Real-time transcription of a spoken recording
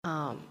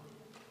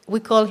We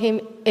call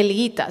him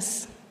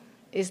Elias.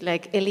 It's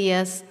like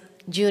Elias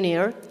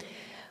Jr.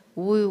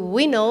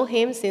 We know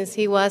him since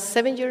he was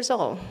 7 years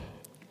old.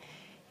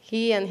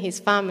 He and his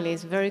family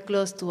is very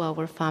close to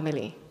our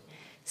family.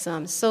 So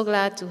I'm so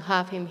glad to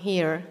have him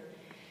here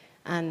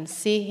and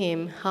see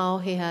him, how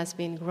he has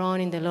been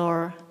growing in the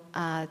Lord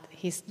at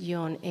his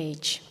young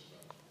age.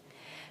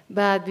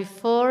 But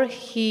before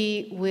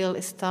he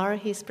will start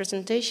his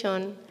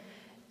presentation,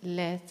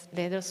 let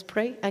us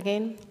pray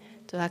again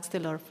to ask the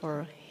Lord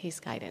for his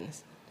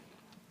guidance.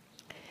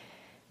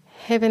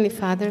 Heavenly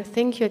Father,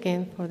 thank you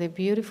again for the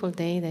beautiful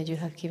day that you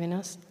have given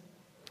us.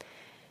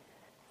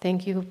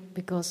 Thank you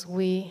because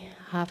we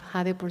have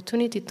had the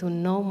opportunity to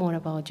know more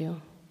about you.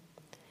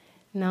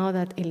 Now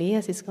that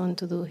Elias is going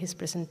to do his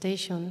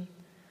presentation,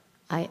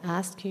 I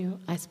ask you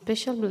a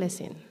special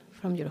blessing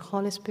from your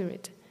Holy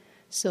Spirit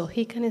so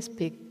he can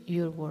speak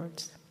your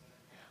words.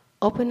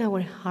 Open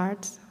our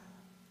hearts,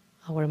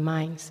 our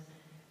minds,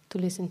 to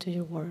listen to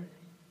your word.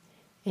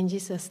 In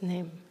Jesus'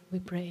 name we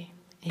pray.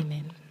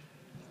 Amen.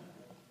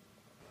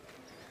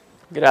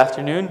 Good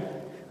afternoon.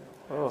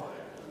 Oh.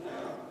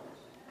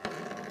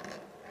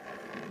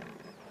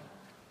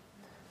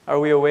 Are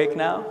we awake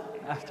now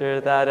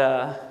after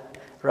that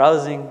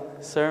rousing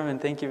sermon?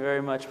 Thank you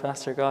very much,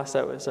 Pastor Goss.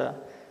 That was a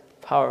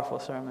powerful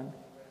sermon.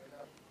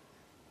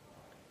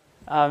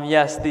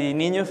 Yes, the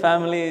Nino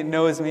family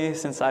knows me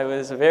since I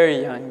was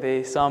very young.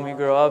 They saw me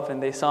grow up,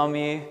 and they saw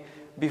me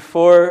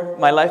before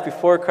my life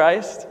before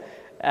Christ.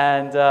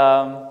 And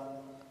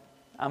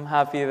I'm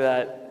happy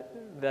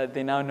that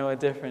they now know a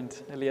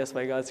different Elias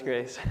by God's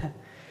grace.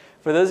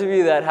 For those of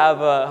you that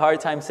have a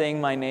hard time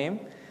saying my name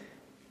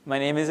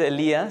is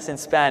Elias in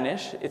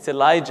Spanish. It's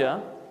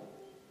Elijah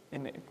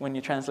when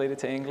you translate it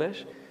to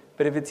English.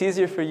 But if it's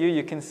easier for you,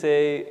 you can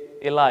say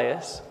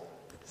Elias.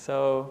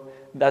 So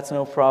that's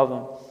no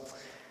problem.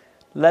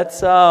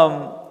 Let's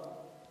open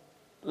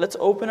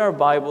our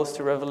Bibles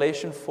to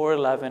Revelation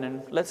 4:11,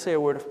 and let's say a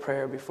word of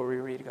prayer before we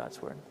read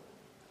God's word.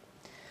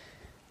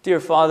 Dear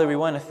Father, we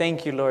want to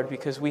thank you, Lord,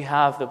 because we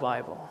have the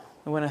Bible.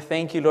 We want to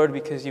thank you, Lord,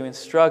 because you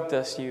instruct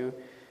us, you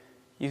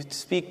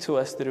speak to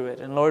us through it.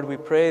 And Lord, we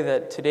pray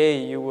that today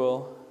you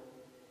will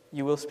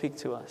speak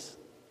to us.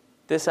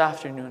 This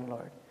afternoon,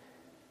 Lord,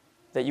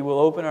 that you will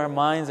open our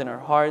minds and our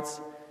hearts,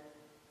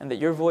 and that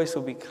your voice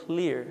will be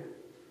clear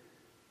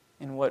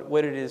in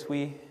what it is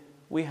we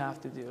have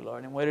to do,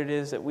 Lord, and what it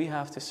is that we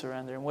have to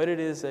surrender, and what it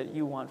is that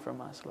you want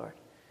from us, Lord.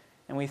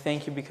 And we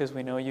thank you because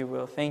we know you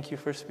will. Thank you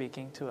for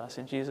speaking to us.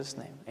 In Jesus'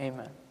 name,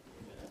 amen.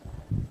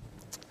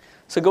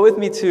 So go with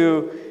me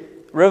to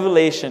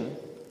Revelation.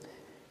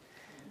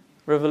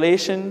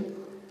 Revelation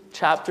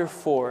chapter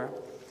 4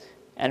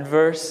 and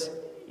verse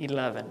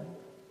 11.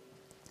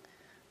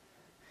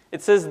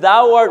 It says,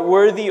 "Thou art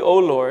worthy, O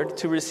Lord,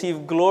 to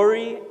receive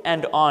glory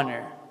and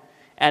honor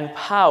and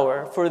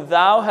power, for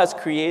thou hast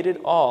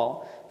created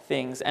all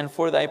things, and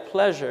for thy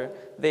pleasure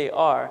they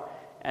are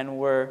and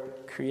were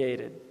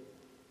created."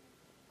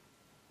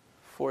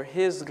 For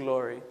his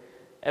glory,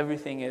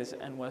 everything is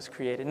and was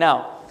created.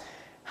 Now,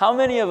 how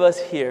many of us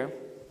here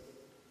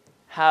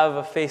have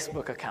a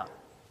Facebook account?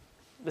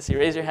 Let's see,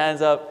 raise your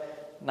hands up,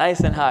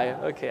 nice and high.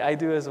 Okay, I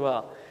do as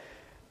well.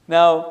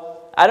 Now,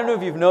 I don't know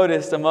if you've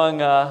noticed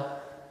among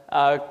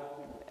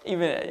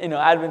even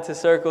Adventist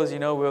circles,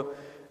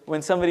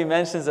 when somebody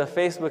mentions a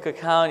Facebook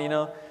account,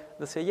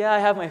 they'll say, "Yeah, I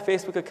have my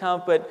Facebook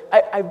account, but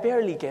I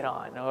barely get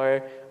on,"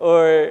 or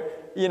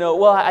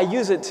well, I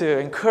use it to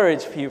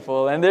encourage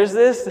people. And there's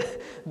this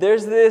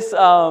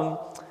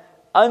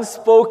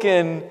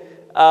unspoken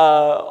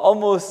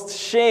almost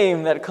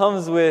shame that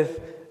comes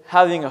with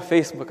having a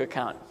Facebook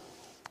account.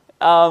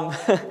 But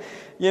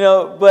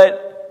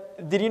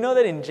did you know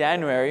that in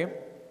January,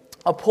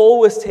 a poll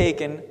was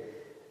taken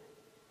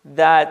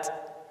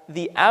that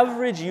the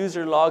average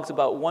user logs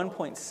about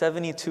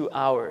 1.72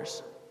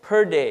 hours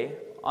per day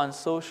on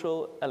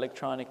social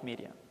electronic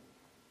media?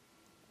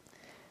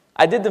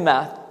 I did the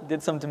math,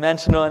 did some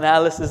dimensional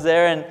analysis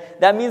there, and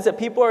that means that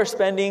people are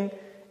spending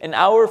an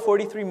hour,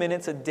 43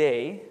 minutes a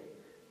day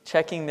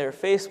checking their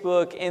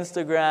Facebook,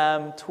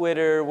 Instagram,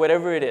 Twitter,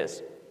 whatever it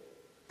is.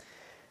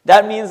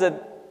 That means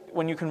that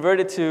when you convert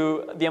it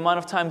to the amount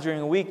of time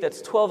during a week,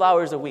 that's 12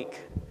 hours a week.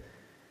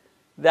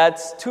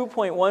 That's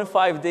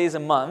 2.15 days a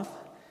month,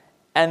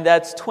 and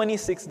that's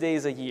 26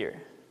 days a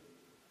year.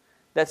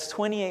 That's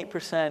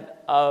 28%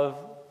 of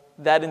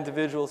that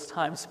individual's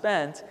time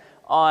spent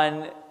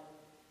on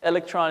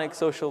electronic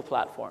social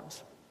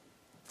platforms.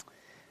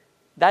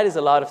 That is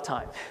a lot of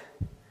time.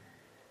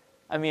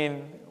 I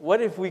mean,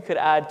 what if we could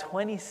add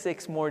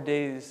 26 more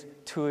days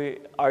to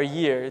our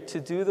year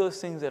to do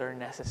those things that are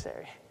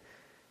necessary?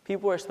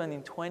 People are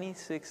spending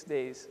 26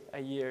 days a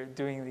year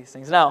doing these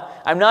things. Now,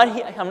 I'm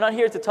not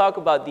here to talk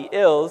about the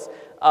ills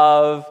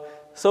of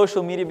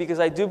social media, because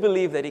I do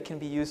believe that it can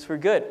be used for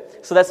good.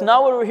 So that's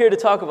not what we're here to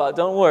talk about,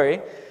 don't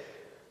worry.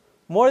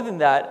 More than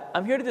that,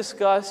 I'm here to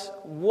discuss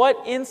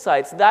what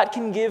insights that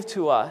can give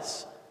to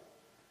us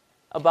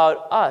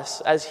about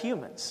us as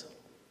humans,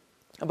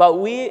 about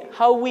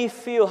how we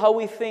feel, how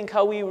we think,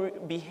 how we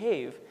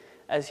behave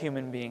as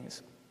human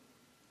beings.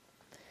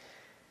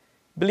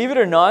 Believe it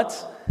or not,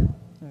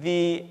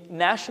 the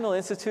National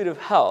Institute of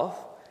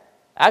Health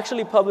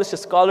actually published a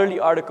scholarly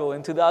article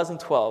in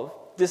 2012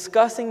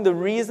 discussing the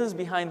reasons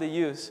behind the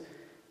use,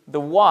 the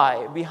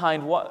why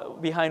behind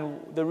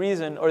the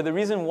reason, or the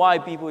reason why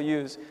people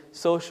use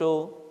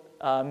social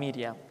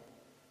media.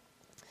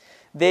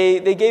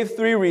 They gave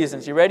 3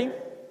 reasons. You ready?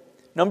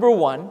 Number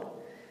 1,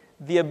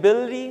 the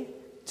ability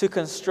to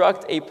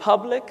construct a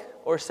public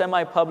or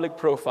semi-public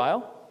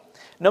profile.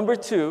 Number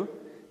 2,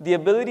 the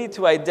ability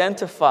to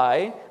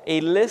identify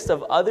a list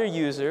of other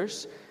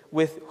users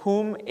with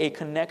whom a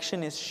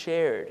connection is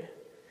shared.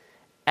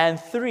 And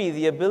 3,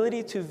 the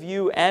ability to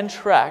view and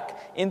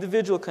track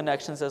individual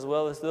connections as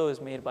well as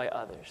those made by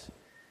others.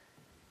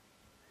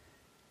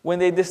 When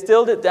they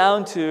distilled it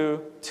down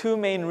to 2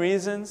 main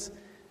reasons,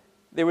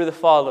 they were the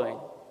following.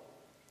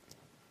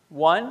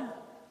 1,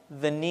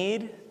 the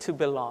need to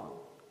belong.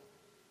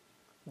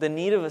 The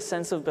need of a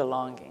sense of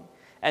belonging.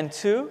 And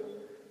 2,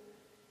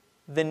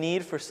 the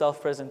need for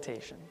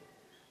self-presentation.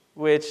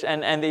 Which,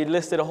 and they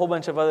listed a whole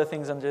bunch of other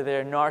things under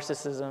there,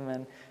 narcissism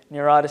and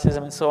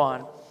neuroticism and so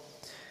on.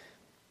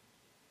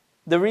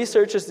 The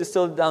researchers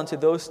distilled it down to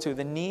those 2,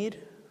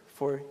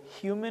 the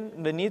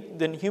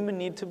human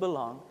need to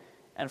belong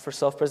and for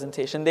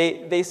self-presentation.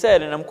 They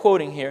said, and I'm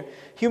quoting here,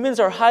 humans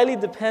are highly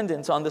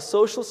dependent on the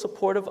social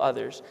support of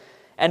others,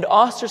 and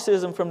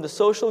ostracism from the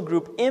social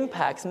group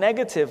impacts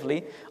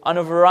negatively on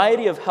a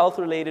variety of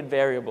health-related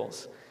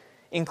variables,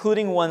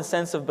 including one's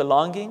sense of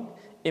belonging,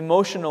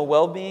 emotional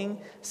well-being,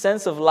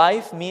 sense of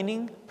life,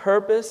 meaning,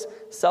 purpose,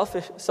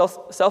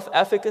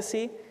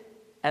 self-efficacy,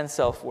 and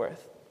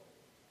self-worth.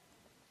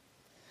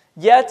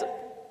 Yet,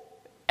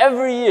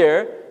 every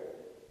year,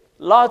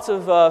 lots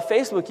of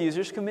Facebook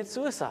users commit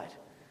suicide.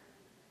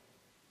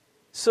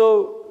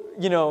 So,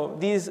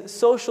 these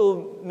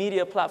social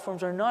media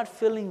platforms are not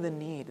filling the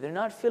need. They're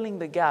not filling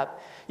the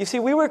gap. You see,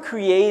 we were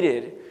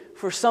created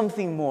for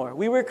something more.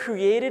 We were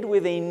created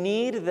with a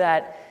need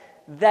that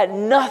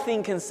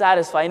nothing can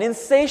satisfy, an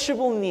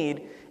insatiable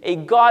need, a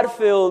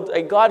God-filled,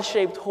 a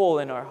God-shaped hole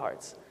in our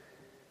hearts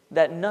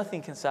that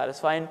nothing can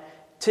satisfy. And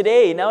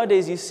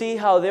nowadays, you see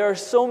how there are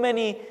so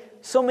many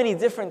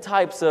different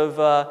types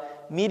of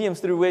mediums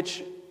through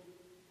which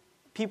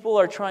people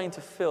are trying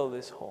to fill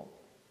this hole.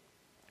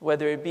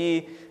 Whether it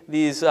be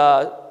these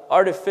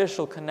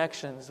artificial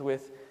connections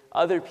with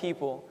other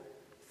people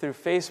through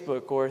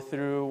Facebook or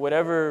through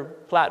whatever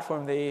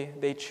platform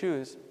they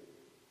choose.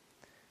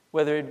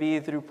 Whether it be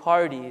through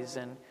parties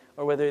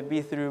or whether it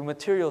be through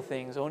material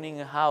things,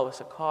 owning a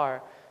house, a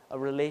car, a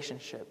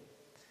relationship.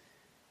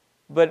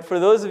 But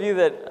for those of you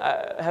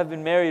that have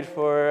been married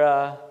for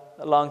a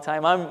long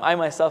time, I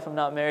myself am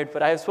not married,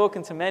 but I have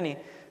spoken to many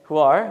who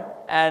are,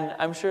 and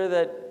I'm sure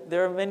that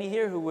there are many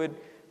here who would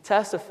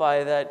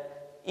testify that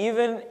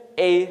even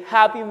a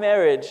happy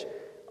marriage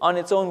on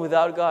its own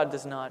without God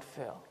does not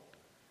fill.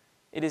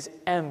 It is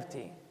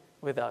empty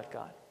without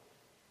God.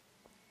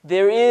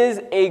 There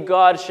is a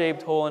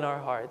God-shaped hole in our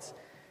hearts,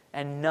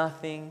 and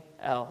nothing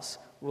else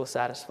will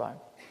satisfy.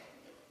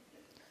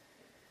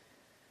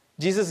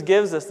 Jesus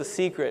gives us the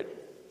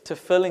secret to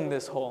filling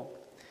this hole.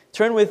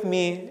 Turn with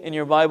me in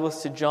your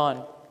Bibles to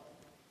John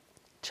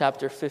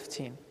chapter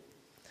 15.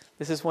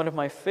 This is one of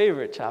my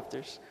favorite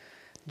chapters.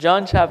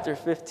 John chapter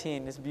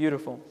 15 is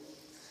beautiful.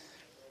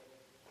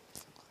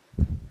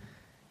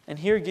 And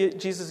here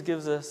Jesus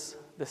gives us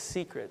the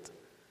secret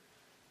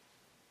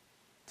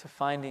to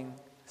finding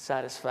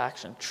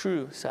satisfaction,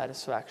 true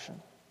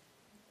satisfaction.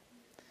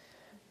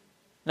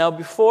 Now,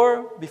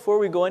 before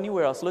we go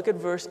anywhere else, look at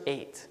verse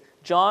 8.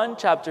 John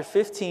chapter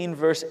 15,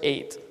 verse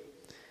 8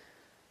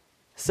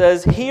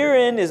 says,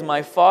 "Herein is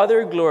my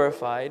Father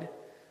glorified,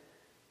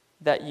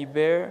 that ye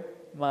bear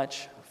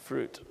much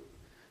fruit.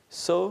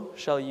 So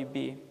shall ye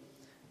be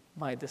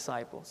my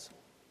disciples."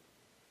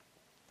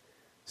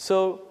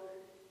 So,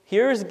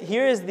 here is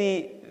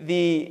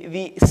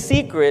the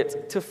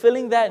secret to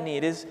filling that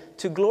need is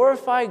to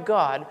glorify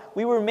God.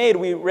 We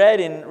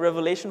read in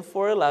Revelation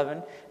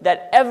 4:11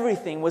 that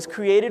everything was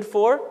created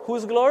for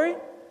whose glory?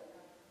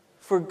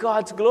 For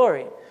God's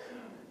glory.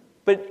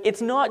 But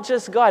it's not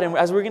just God, and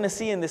as we're going to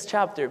see in this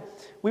chapter,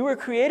 we were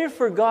created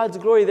for God's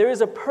glory. There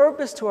is a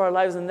purpose to our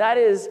lives, and that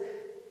is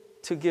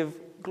to give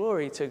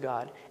glory to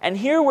God. And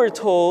here we're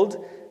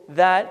told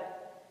that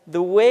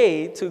the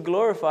way to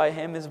glorify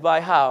Him is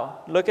by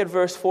how? Look at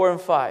verse 4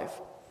 and 5.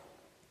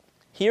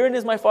 Herein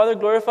is my Father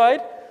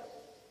glorified.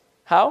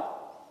 How?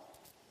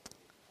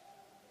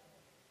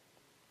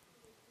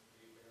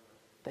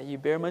 That you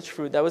bear much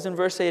fruit. That was in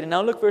verse 8. And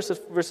now look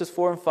verses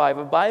 4 and 5.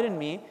 Abide in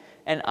me,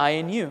 and I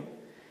in you.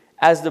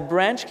 As the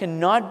branch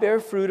cannot bear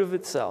fruit of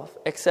itself,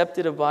 except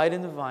it abide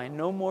in the vine,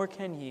 no more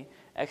can ye,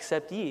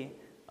 except ye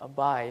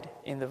abide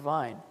in the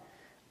vine.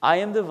 I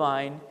am the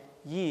vine,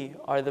 ye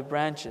are the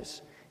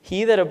branches.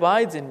 He that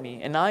abides in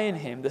me, and I in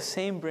him, the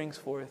same brings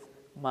forth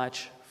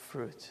much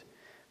fruit.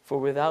 For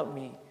without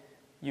me,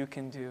 you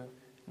can do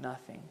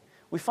nothing.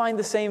 We find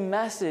the same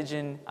message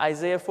in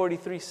Isaiah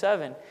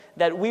 43:7,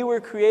 that we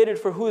were created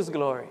for whose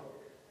glory?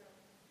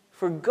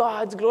 for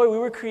God's glory. We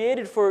were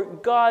created for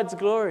God's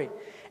glory.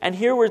 And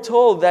here we're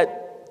told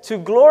that to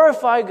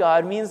glorify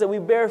God means that we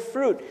bear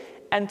fruit.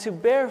 And to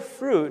bear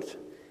fruit,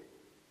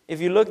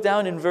 if you look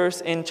down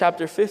in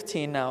chapter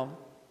 15 now,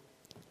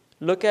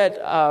 look at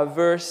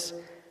verse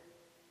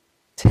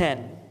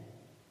 10.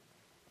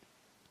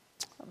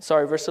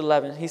 Verse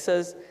 11. He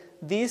says,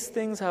 "These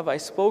things have I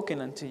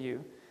spoken unto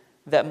you,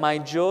 that my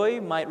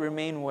joy might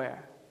remain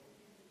where?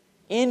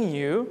 In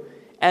you,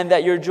 and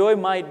that your joy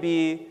might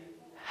be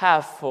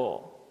half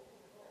full."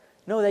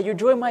 No, that your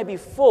joy might be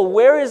full.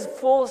 Where is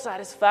full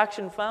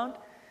satisfaction found?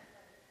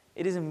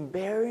 It is in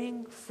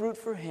bearing fruit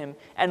for Him.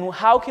 And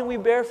how can we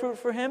bear fruit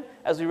for Him?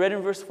 As we read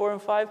in verse 4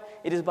 and 5,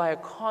 it is by a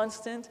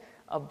constant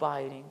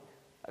abiding,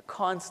 a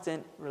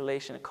constant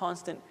relation, a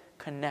constant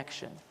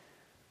connection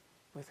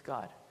with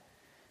God.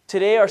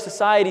 Today our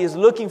society is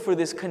looking for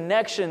this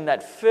connection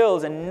that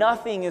fills, and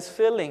nothing is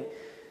filling.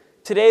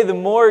 Today the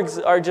morgues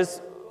are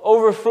just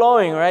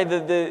overflowing, right?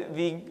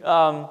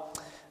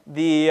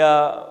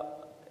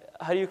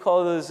 How do you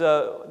call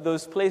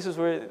those places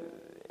where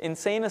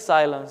insane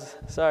asylums?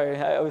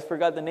 Sorry, I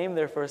forgot the name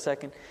there for a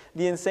second.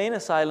 The insane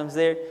asylums,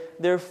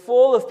 they're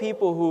full of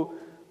people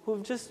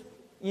who've just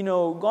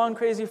gone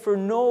crazy for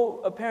no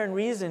apparent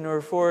reason,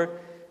 or for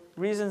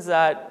reasons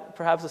that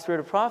perhaps the spirit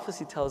of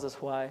prophecy tells us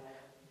why,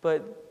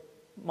 but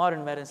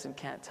modern medicine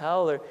can't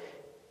tell. Or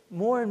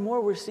more and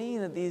more we're seeing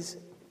that these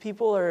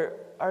people are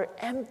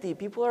empty.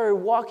 People are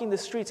walking the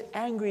streets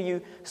angry.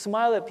 You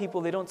smile at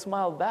people, they don't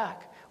smile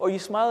back. Or you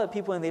smile at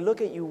people and they look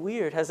at you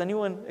weird. Has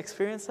anyone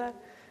experienced that?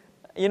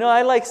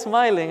 I like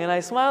smiling, and I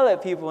smile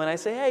at people and I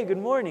say, "Hey, good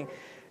morning."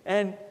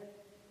 And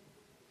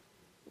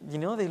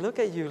they look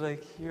at you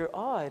like you're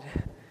odd.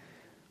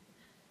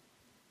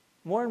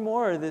 More and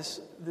more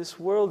this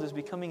world is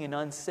becoming an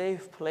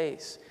unsafe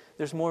place.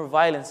 There's more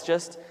violence.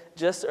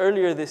 Just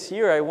earlier this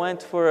year, I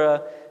went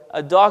for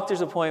a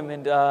doctor's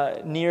appointment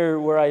near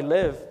where I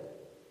live,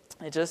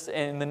 just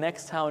in the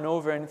next town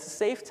over, and it's a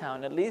safe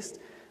town. At least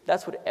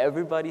that's what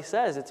everybody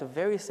says. It's a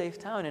very safe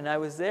town. And I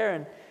was there,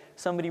 and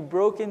somebody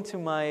broke into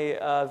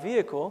my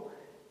vehicle,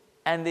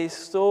 and they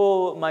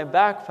stole my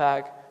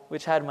backpack,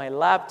 which had my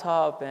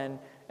laptop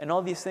and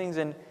all these things.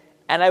 And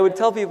I would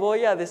tell people, "Oh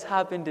yeah, this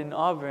happened in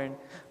Auburn."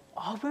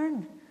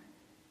 "Auburn?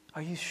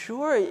 Are you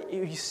sure?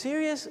 Are you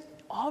serious?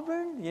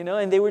 Auburn?"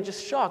 And they were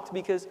just shocked,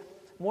 because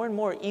more and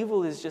more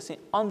evil is just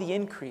on the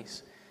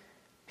increase.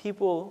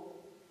 People,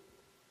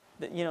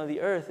 the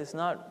earth is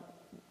not,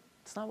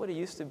 it's not what it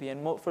used to be.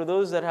 And for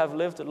those that have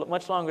lived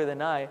much longer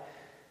than I,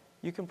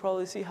 you can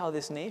probably see how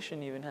this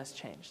nation even has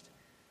changed.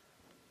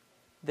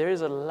 There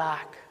is a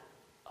lack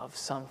of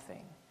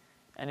something,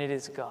 and it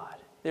is God.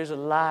 There's a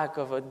lack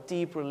of a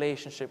deep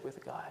relationship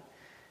with God.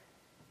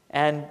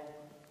 And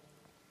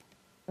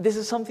this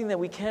is something that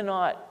we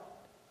cannot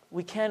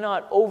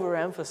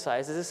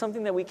overemphasize. This is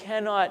something that we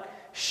cannot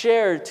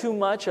share too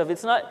much of.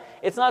 It's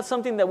not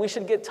something that we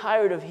should get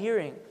tired of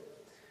hearing.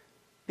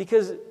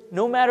 Because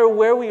no matter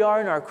where we are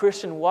in our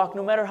Christian walk,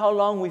 no matter how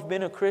long we've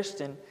been a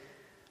Christian,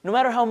 no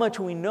matter how much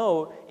we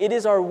know, it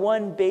is our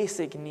one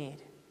basic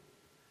need.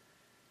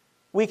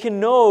 We can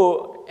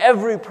know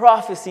every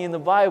prophecy in the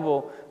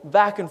Bible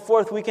back and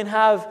forth. We can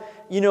have,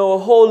 a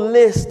whole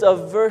list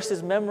of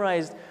verses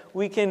memorized.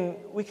 We can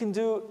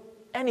do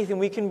anything.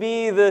 We can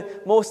be the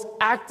most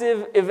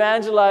active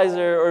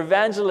evangelizer or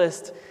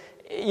evangelist,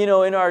 in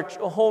our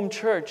home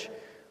church.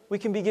 We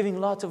can be giving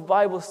lots of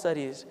Bible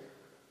studies.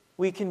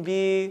 We can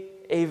be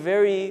a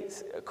very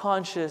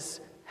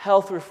conscious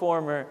health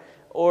reformer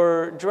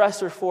or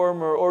dress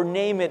reformer or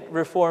name it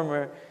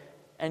reformer,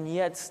 and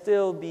yet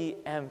still be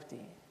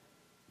empty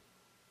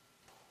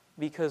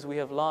because we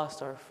have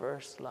lost our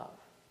first love.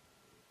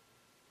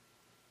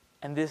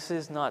 And this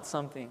is not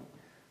something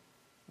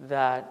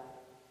that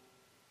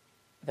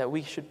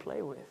we should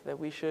play with, that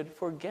we should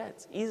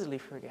easily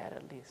forget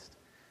at least.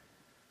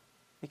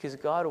 Because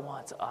God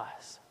wants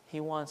us. He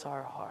wants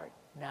our heart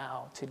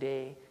now,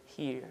 today,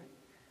 here.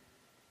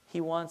 He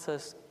wants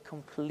us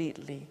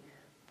completely,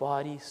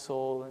 body,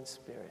 soul, and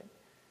spirit.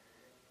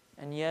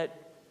 And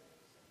yet,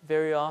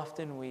 very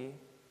often we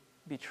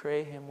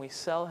betray Him. We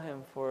sell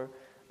Him for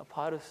a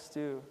pot of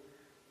stew,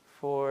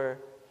 for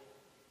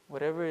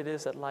whatever it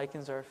is that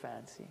likens our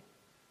fancy.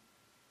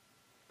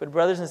 But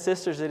brothers and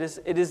sisters, it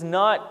is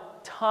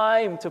not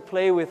time to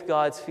play with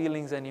God's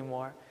feelings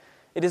anymore.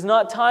 It is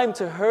not time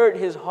to hurt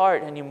His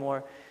heart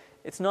anymore.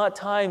 It's not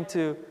time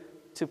to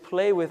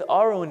play with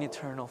our own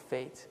eternal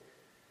fate.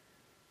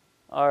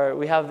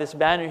 We have this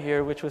banner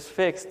here which was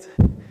fixed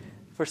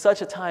for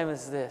such a time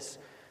as this.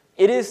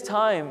 It is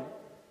time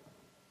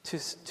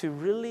to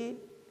really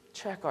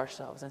check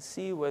ourselves and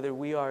see whether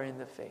we are in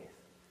the faith.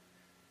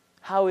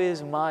 How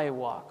is my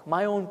walk,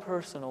 my own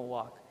personal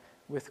walk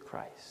with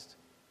Christ?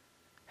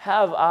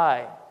 Have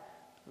I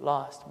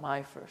lost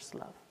my first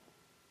love?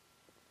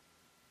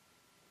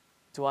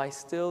 Do I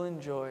still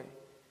enjoy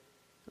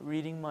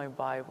reading my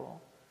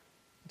Bible?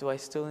 Do I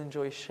still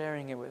enjoy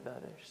sharing it with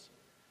others?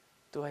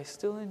 Do I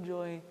still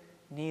enjoy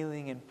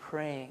kneeling and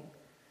praying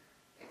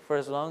for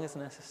as long as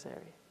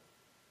necessary?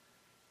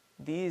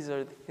 These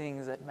are the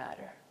things that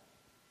matter.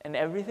 And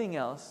everything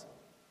else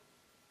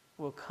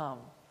will come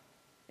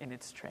in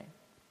its train.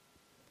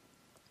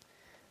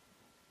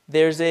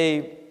 There's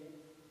a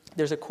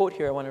quote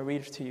here I want to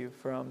read to you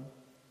from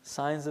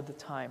Signs of the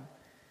Time.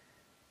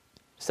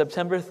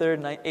 September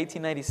 3rd,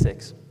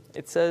 1896.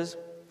 It says,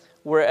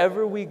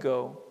 "Wherever we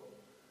go,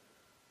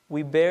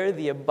 we bear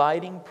the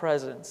abiding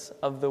presence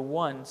of the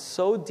one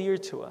so dear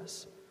to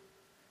us,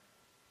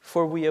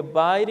 for we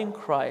abide in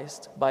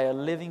Christ by a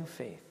living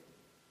faith.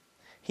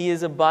 He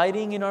is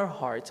abiding in our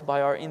hearts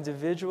by our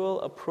individual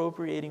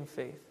appropriating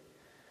faith.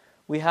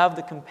 We have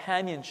the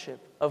companionship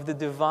of the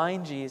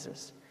divine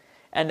Jesus,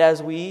 and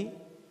as we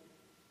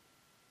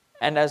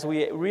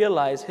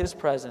realize his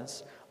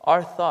presence,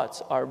 our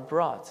thoughts are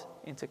brought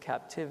into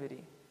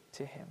captivity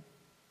to him.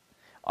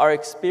 Our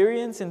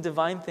experience in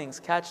divine things,"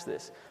 catch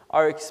this,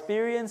 "our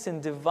experience in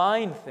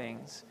divine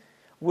things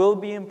will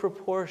be in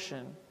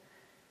proportion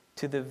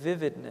to the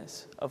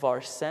vividness of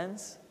our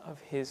sense of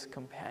his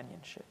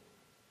companionship."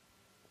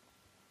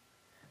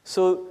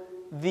 So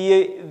the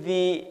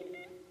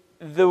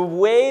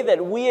way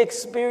that we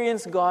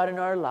experience God in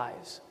our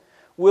lives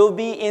will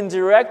be in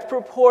direct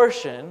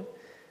proportion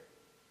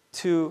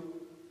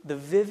to the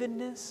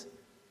vividness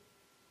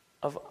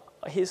of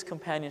his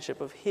companionship,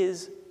 of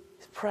his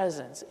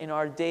presence in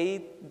our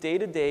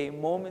day-to-day,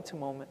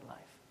 moment-to-moment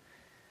life.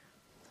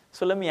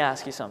 So let me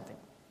ask you something.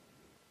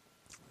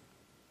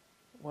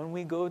 When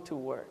we go to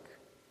work,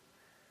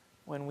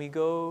 when we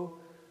go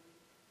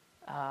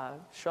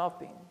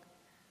shopping,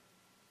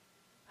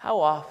 how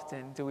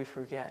often do we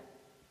forget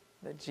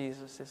that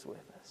Jesus is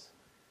with us?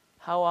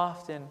 How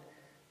often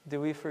do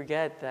we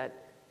forget that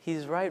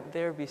he's right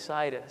there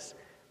beside us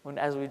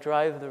as we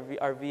drive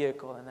our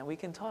vehicle, and that we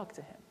can talk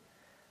to him?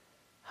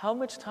 How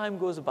much time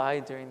goes by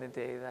during the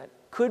day that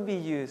could be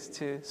used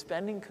to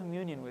spending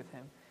communion with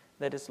him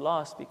that is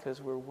lost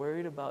because we're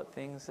worried about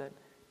things that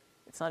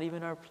it's not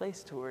even our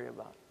place to worry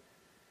about?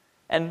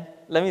 And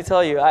let me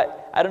tell you,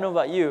 I don't know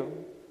about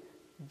you,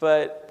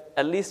 but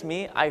at least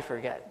me, I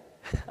forget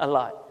a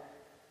lot,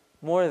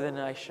 more than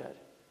I should.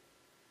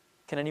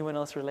 Can anyone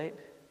else relate?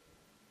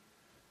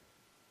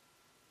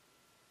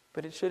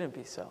 But it shouldn't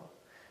be so.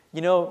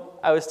 You know,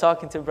 I was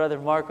talking to Brother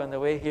Mark on the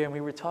way here, and we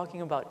were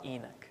talking about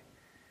Enoch.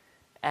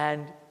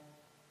 And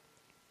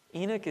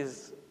Enoch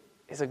is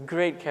a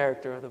great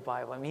character of the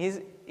Bible. I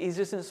mean, he's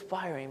just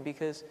inspiring,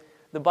 because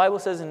the Bible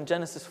says in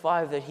Genesis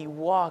 5 that he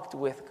walked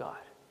with God.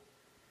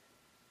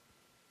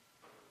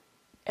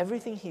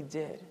 Everything he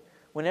did,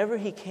 whenever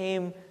he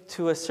came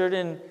to a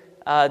certain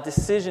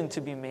decision to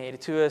be made,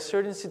 to a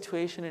certain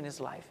situation in his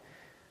life,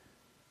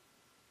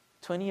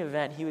 to any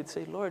event, he would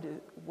say, "Lord,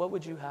 what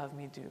would you have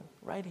me do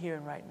right here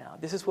and right now?"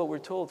 This is what we're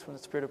told from the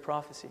Spirit of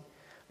prophecy.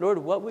 "Lord,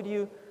 what would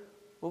you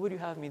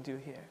have me do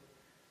here?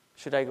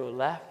 Should I go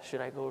left? Should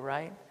I go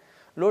right?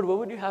 Lord, what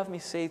would you have me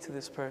say to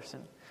this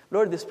person?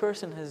 Lord, this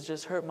person has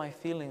just hurt my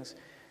feelings.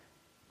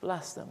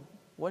 Bless them.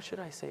 What should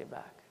I say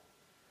back?"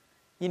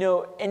 You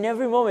know, in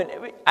every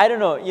moment, I don't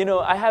know, you know,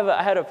 I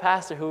had a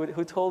pastor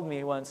who told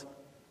me once,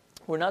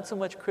 we're not so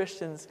much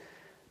Christians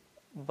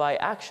by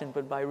action,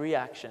 but by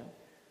reaction.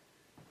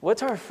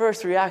 What's our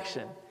first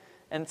reaction?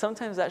 And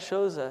sometimes that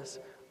shows us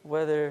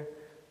whether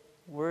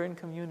we're in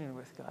communion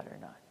with God or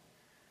not.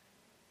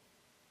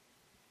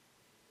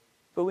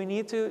 But we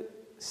need to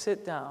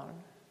sit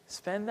down,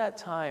 spend that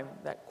time,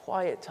 that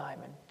quiet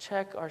time, and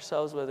check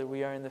ourselves whether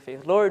we are in the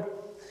faith. Lord,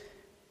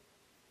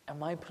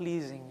 am I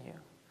pleasing you?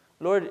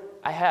 Lord,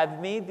 I have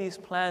made these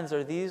plans.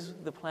 Are these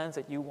the plans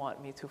that you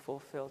want me to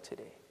fulfill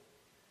today?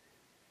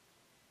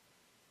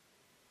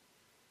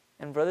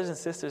 And brothers and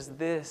sisters,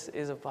 this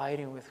is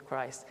abiding with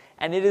Christ.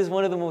 And it is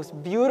one of the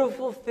most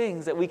beautiful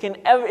things that we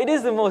can ever, it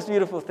is the most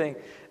beautiful thing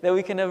that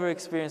we can ever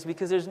experience,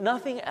 because there's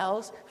nothing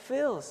else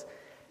fills.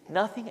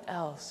 Nothing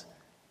else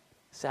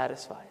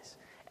satisfies.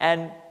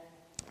 And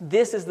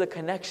this is the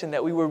connection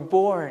that we were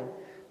born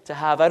to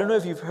have. I don't know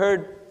if you've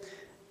heard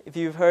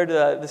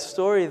the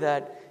story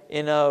that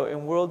in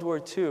World War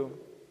II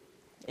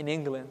in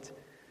England,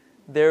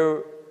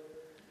 during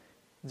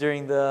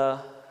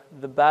the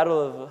Battle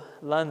of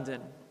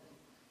London,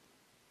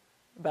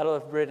 Battle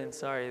of Britain,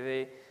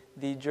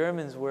 the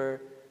Germans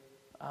were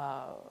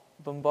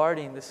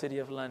bombarding the city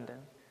of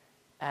London,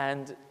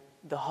 and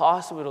the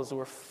hospitals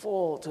were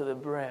full to the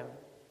brim.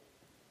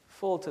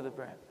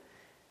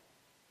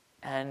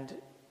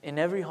 And in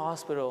every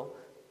hospital,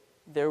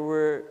 there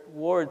were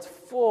wards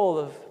full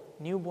of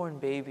newborn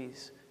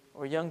babies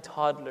or young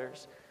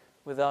toddlers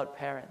without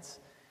parents.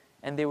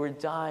 And they were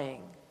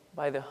dying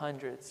by the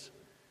hundreds,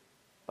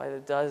 by the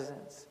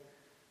dozens,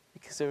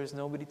 because there was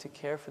nobody to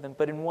care for them.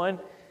 But in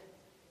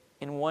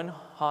one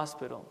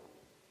hospital,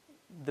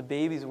 the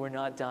babies were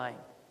not dying.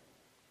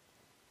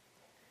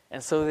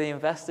 And so they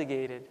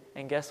investigated,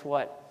 and guess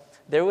what?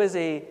 There was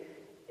a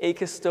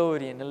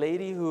custodian, a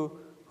lady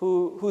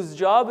whose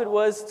job it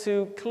was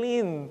to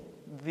clean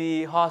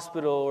the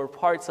hospital or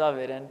parts of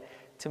it and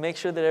to make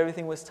sure that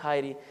everything was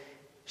tidy.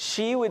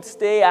 She would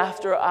stay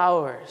after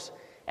hours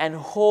and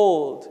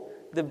hold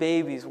the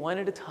babies one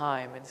at a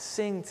time and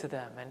sing to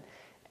them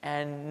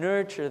and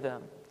nurture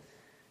them.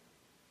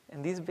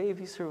 And these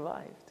babies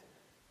survived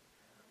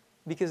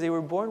because they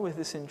were born with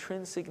this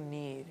intrinsic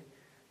need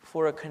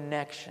for a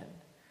connection,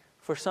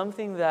 for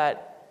something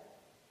that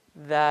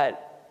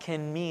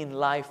can mean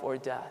life or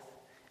death.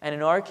 And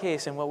in our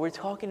case, and what we're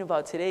talking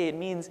about today, it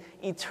means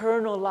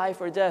eternal life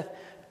or death.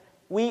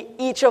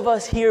 Each of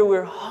us here,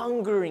 we're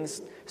hungering,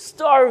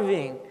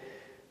 starving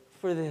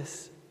for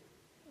this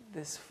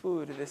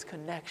food, this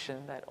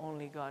connection that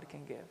only God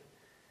can give.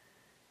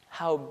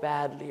 How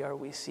badly are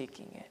we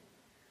seeking it?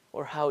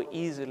 Or how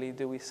easily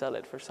do we sell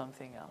it for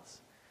something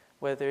else?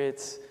 Whether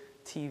it's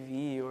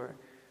TV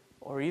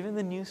or even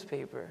the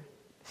newspaper.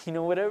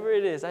 Whatever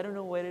it is. I don't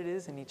know what it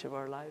is in each of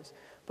our lives.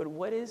 But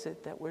what is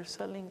it that we're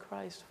selling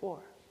Christ for?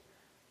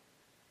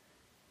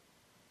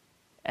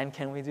 And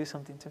can we do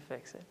something to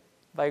fix it?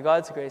 By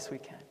God's grace, we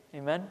can.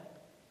 Amen?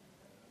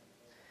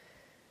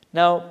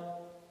 Now,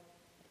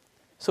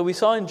 so we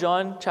saw in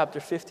John chapter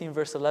 15,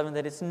 verse 11,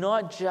 that it's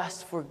not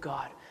just for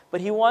God,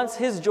 but He wants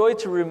His joy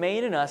to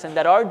remain in us and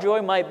that our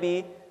joy might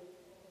be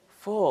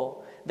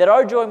full. That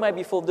our joy might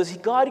be full. Does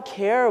God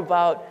care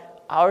about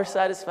our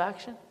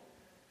satisfaction?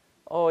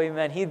 Oh,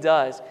 amen. He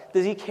does.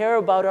 Does He care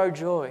about our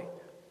joy?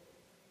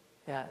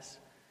 Yes.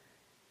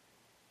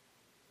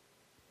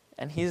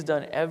 And He's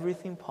done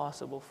everything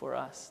possible for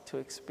us to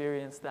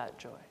experience that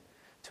joy,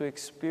 to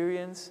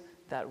experience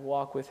that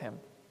walk with Him.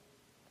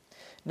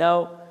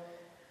 Now,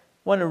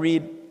 I want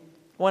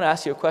to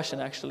ask you a question,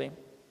 actually.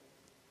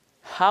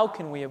 How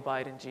can we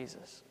abide in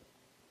Jesus?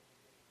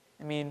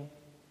 I mean,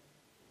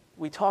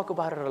 we talk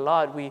about it a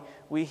lot.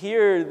 We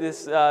hear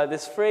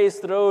this phrase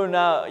thrown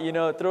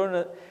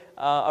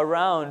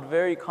around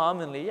very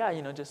commonly.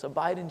 Yeah, just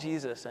abide in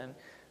Jesus and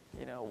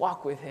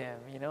walk with Him.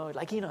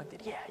 Like Enoch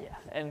did.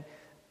 Yeah.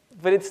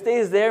 But it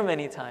stays there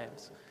many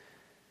times.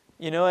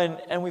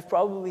 And we've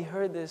probably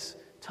heard this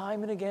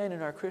time and again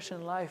in our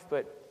Christian life.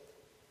 But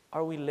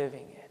are we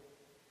living it?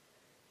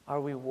 Are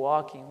we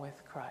walking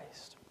with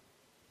Christ?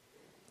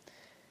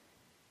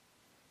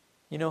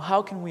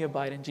 How can we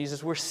abide in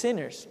Jesus? We're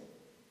sinners,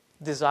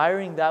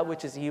 desiring that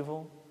which is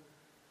evil,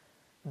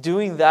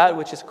 doing that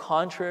which is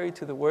contrary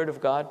to the Word of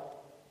God,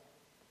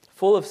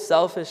 full of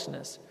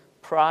selfishness,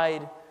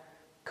 pride,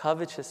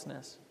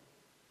 covetousness.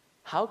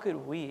 How could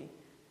we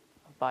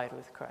abide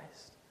with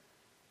Christ?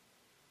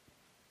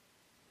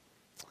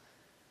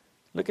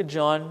 Look at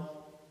John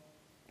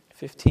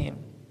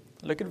 15.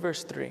 Look at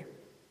verse 3.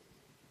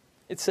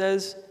 It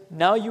says,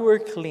 "Now you are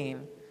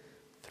clean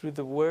through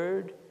the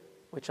word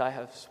which I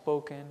have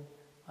spoken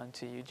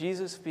unto you."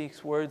 Jesus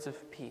speaks words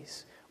of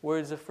peace,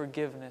 words of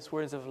forgiveness,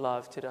 words of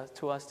love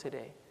to us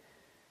today.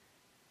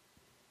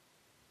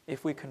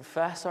 If we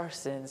confess our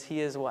sins, He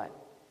is what?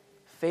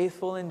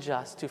 Faithful and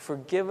just to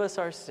forgive us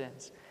our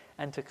sins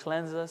and to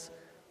cleanse us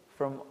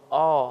from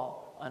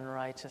all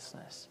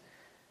unrighteousness.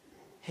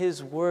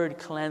 His word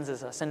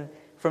cleanses us. And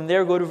from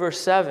there, go to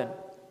verse 7.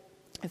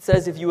 It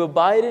says, "If you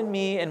abide in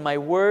me and my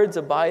words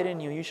abide in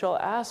you, you shall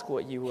ask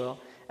what you will,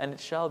 and it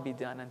shall be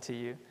done unto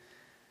you."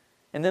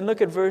 And then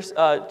look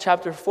at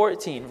chapter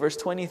 14, verse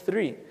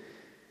 23.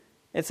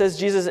 It says,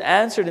 "Jesus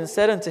answered and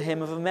said unto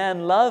him, If a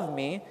man love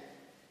me,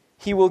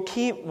 he will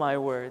keep my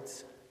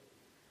words,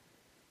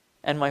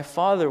 and my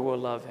Father will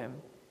love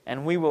him,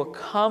 and we will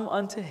come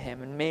unto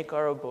him and make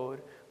our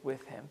abode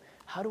with him."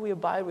 How do we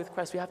abide with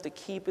Christ? We have to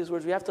keep His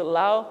words. We have to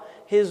allow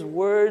His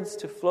words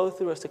to flow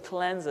through us, to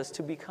cleanse us,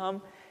 to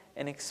become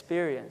an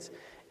experience.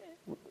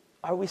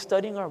 Are we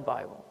studying our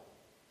Bible?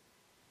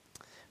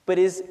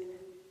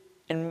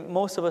 And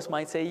most of us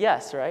might say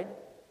yes, right?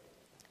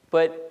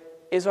 But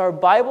is our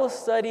Bible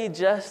study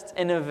just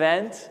an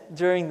event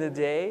during the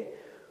day,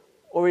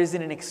 or is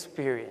it an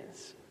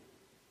experience?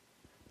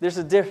 There's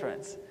a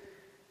difference.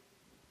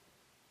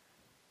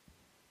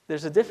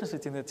 There's a difference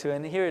between the two,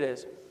 and here it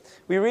is.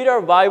 We read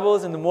our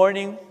Bibles in the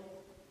morning,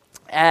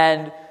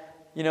 and,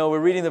 we're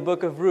reading the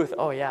book of Ruth.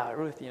 Oh yeah,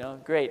 Ruth,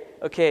 great.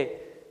 Okay,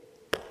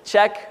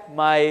 check,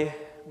 my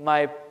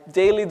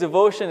daily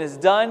devotion is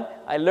done.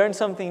 I learned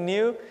something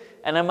new,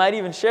 and I might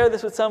even share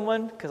this with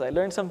someone because I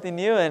learned something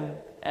new,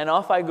 and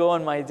off I go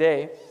on my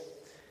day.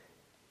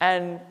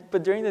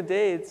 But during the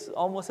day, it's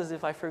almost as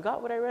if I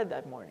forgot what I read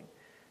that morning.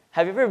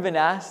 Have you ever been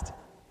asked?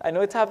 I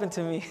know it's happened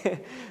to me.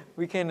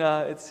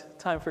 It's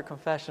time for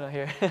confessional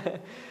here.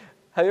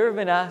 Have you ever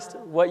been asked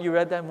what you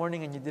read that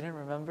morning and you didn't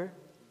remember?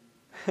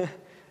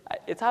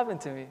 It's happened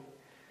to me.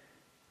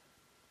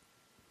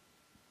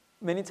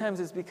 Many times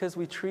it's because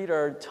we treat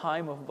our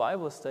time of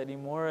Bible study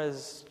more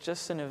as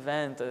just an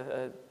event,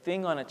 a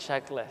thing on a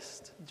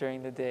checklist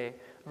during the day,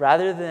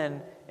 rather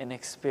than an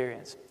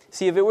experience.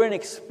 See, if it were an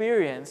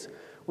experience,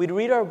 we'd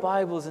read our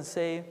Bibles and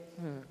say,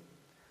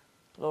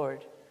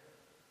 Lord,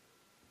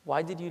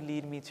 why did you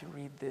lead me to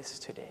read this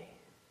today?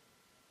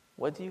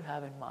 What do you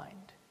have in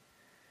mind?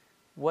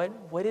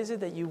 What is it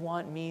that you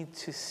want me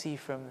to see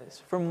from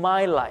this, from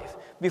my life?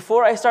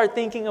 Before I start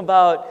thinking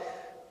about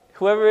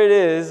whoever it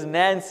is,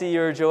 Nancy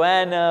or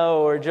Joanna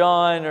or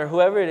John or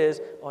whoever it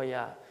is, oh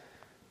yeah,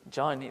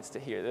 John needs to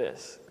hear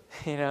this.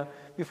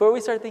 Before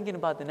we start thinking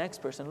about the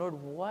next person, Lord,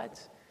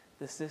 what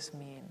does this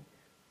mean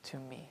to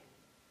me?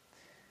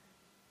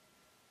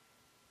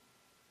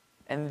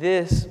 And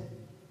this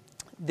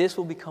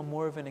will become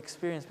more of an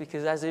experience,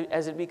 because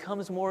as it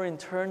becomes more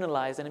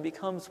internalized and it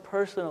becomes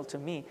personal to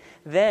me,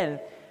 then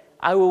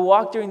I will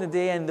walk during the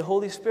day and the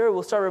Holy Spirit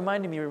will start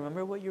reminding me,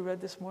 remember what you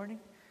read this morning?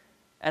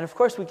 And of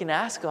course, we can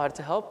ask God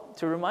to help,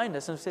 to remind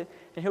us. And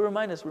He'll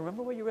remind us,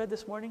 remember what you read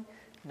this morning?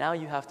 Now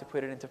you have to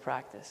put it into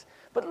practice.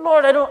 But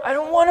Lord, I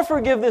don't want to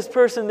forgive this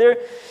person.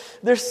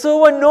 They're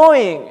so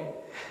annoying.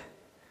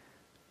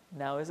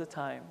 Now is the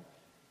time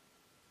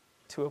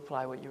to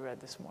apply what you read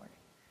this morning.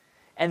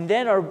 And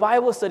then our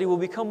Bible study will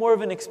become more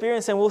of an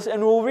experience, and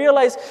we'll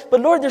realize,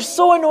 but Lord, they're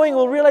so annoying.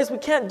 We'll realize we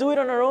can't do it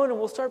on our own, and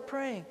we'll start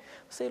praying.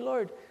 We'll say,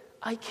 Lord,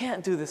 I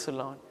can't do this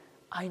alone.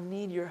 I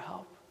need your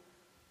help.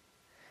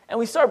 And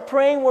we start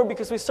praying more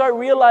because we start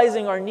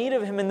realizing our need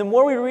of Him. And the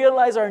more we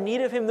realize our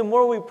need of Him, the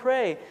more we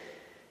pray.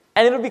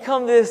 And it'll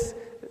become this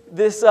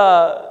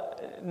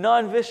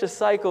non-vicious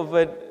cycle,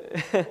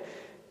 but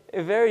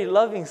a very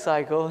loving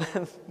cycle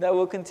that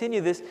will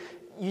continue this.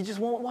 You just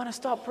won't want to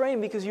stop praying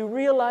because we'll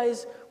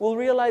realize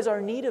our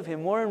need of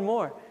Him more and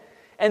more.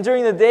 And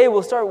during the day,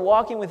 we'll start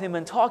walking with Him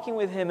and talking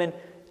with Him,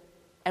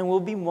 and we'll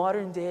be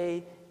modern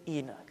day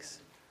Enochs.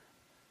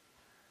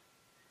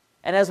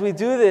 And as we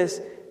do this,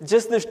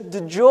 just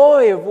the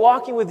joy of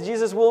walking with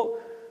Jesus, we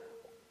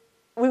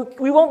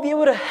won't be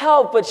able to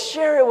help but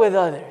share it with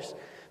others,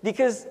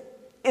 because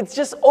it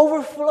just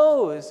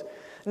overflows.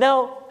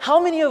 Now, how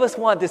many of us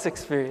want this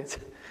experience?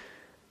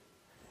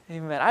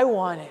 Amen. I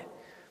want it.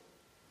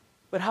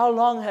 But how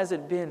long has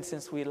it been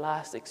since we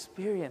last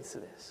experienced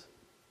this?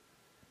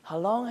 How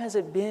long has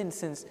it been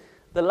since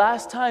the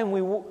last time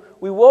we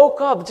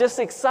woke up just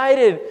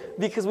excited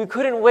because we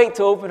couldn't wait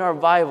to open our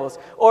Bibles?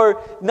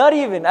 Or not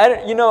even, I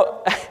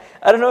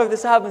don't know if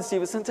this happens to you,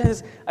 but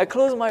sometimes I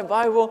close my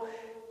Bible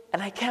and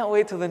I can't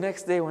wait till the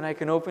next day when I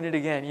can open it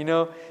again.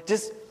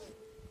 Just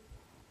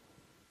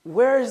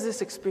where is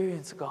this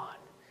experience gone?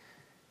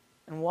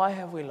 And why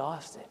have we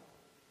lost it?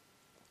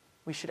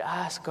 We should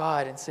ask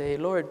God and say,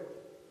 Lord,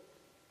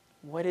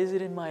 what is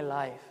it in my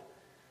life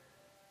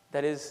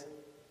that is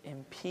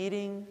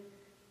impeding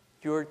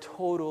your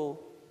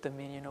total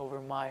dominion over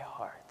my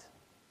heart?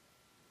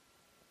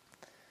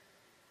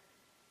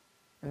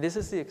 And this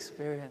is the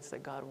experience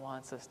that God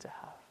wants us to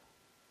have.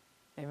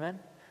 Amen?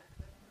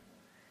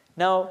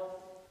 Now,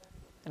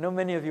 I know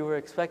many of you were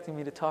expecting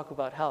me to talk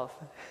about health.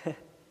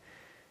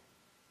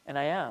 And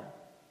I am.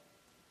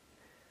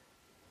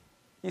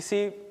 You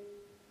see,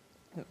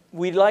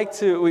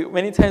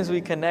 many times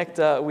we connect,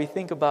 we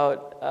think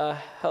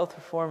about health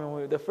reform,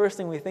 and the first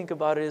thing we think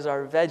about is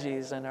our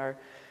veggies and our,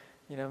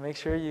 make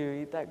sure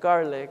you eat that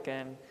garlic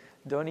and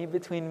don't eat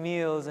between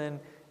meals and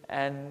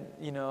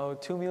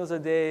 2 meals a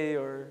day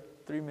or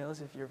 3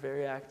 meals if you're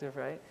very active,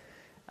 right?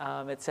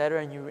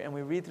 Etc. And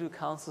we read through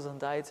counsels on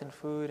diets and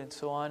food and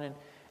so on,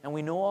 and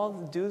we know all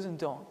the do's and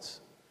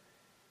don'ts.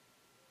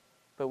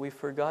 But we've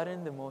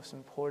forgotten the most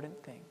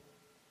important thing.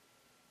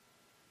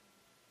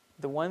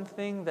 The one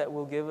thing that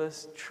will give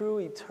us true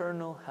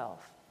eternal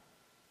health,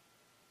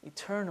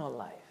 eternal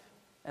life,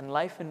 and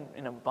life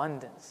in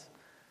abundance.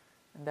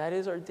 And that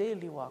is our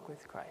daily walk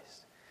with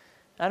Christ.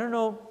 I don't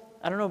know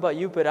about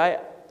you, but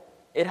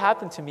it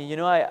happened to me.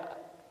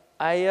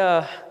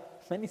 I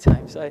many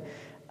times,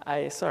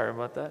 sorry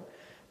about that.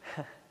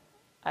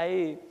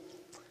 I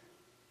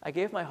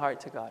gave my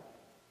heart to God.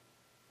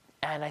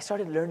 And I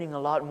started learning a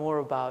lot more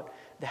about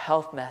the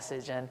health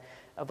message and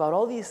about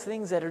all these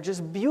things that are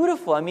just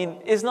beautiful. I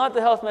mean, is not the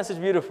health message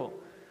beautiful?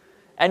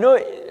 I know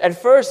at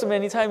first,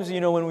 many times,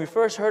 when we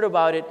first heard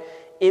about it,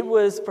 it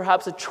was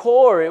perhaps a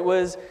chore. It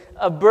was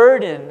a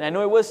burden. I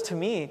know it was to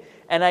me.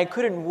 And I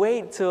couldn't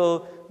wait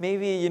till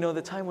maybe,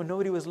 the time when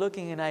nobody was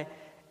looking, and I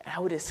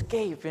would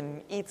escape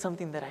and eat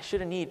something that I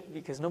shouldn't eat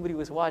because nobody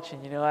was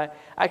watching. I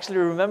actually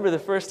remember the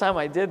first time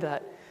I did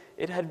that.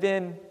 It had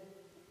been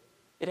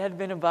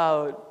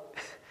about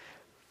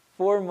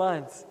 4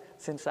 months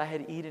since I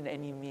had eaten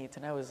any meat,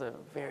 and I was a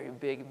very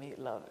big meat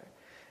lover.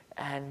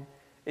 And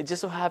it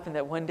just so happened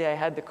that one day I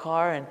had the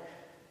car, and,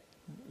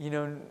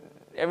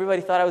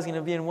 everybody thought I was going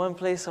to be in one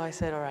place, so I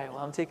said, all right,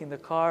 well, I'm taking the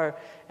car,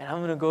 and I'm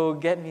going to go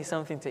get me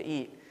something to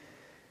eat.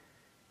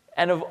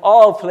 And of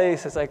all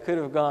places I could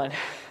have gone,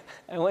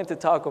 I went to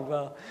Taco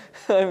Bell.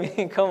 I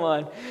mean, come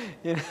on,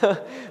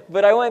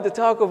 But I went to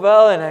Taco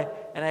Bell,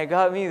 and I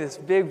got me this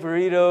big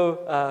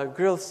burrito,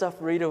 grilled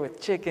stuffed burrito with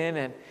chicken,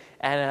 and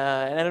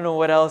I don't know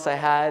what else I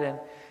had,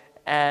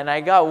 and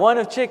I got one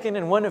of chicken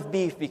and one of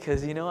beef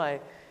because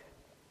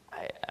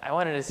I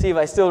wanted to see if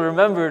I still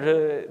remembered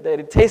that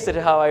it tasted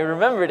how I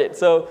remembered it.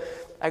 So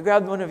I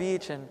grabbed one of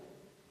each, and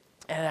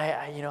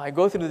I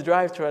go through the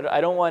drive-thru. I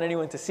don't want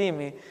anyone to see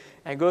me.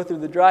 I go through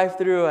the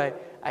drive-thru.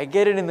 I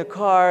get it in the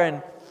car,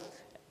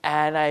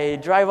 and I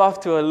drive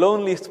off to a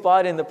lonely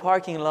spot in the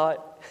parking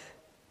lot,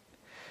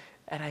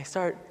 and I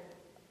start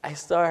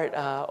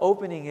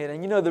opening it,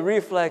 and the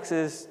reflex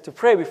is to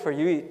pray before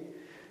you eat.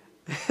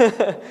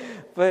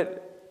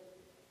 But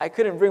I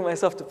couldn't bring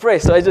myself to pray,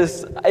 so I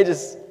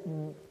just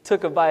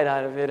took a bite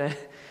out of it,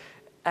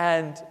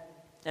 and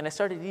I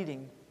started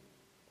eating,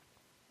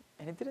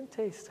 and it didn't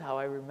taste how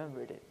I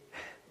remembered it.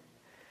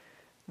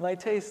 My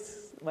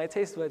taste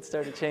buds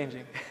started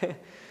changing.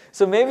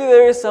 So maybe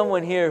there is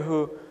someone here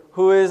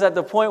who is at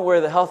the point where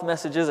the health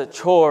message is a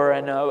chore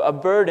and a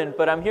burden,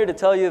 but I'm here to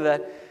tell you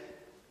that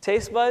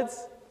taste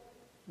buds,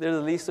 they're the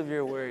least of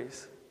your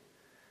worries.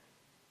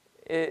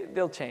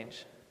 They'll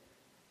change.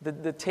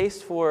 The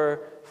taste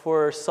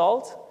for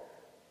salt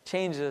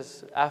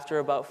changes after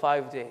about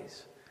 5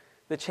 days.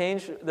 The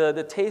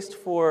taste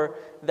for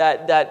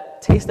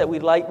that taste that we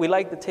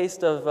like the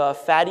taste of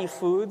fatty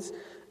foods,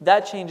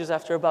 that changes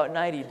after about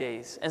 90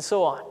 days, and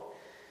so on.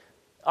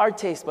 Our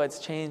taste buds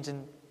change,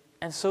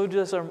 and so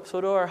do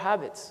our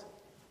habits,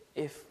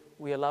 if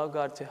we allow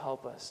God to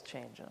help us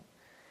change them.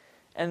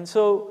 And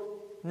so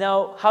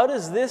now, how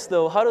does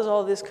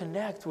all this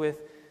connect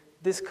with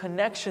this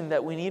connection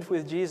that we need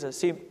with Jesus?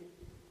 See,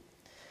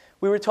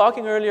 we were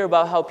talking earlier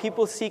about how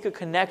people seek a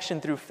connection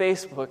through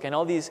Facebook and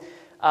all these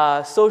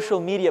social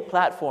media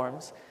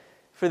platforms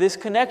for this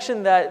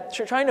connection that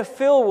trying to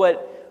fill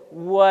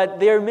what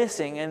they're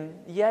missing, and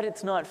yet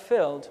it's not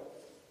filled.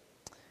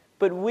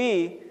 But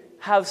we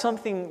have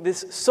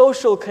this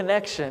social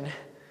connection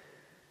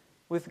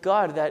with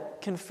God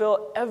that can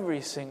fill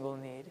every single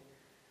need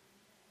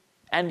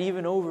and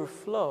even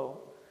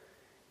overflow.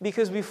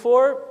 Because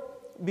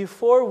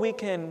before we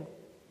can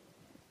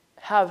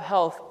have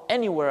health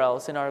anywhere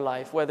else in our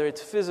life, whether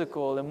it's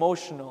physical,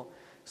 emotional,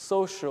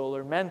 social,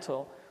 or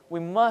mental, we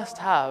must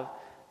have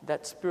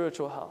that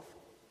spiritual health.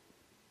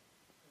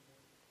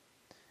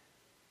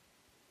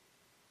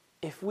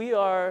 If we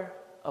are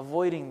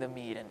avoiding the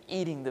meat and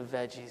eating the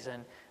veggies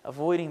and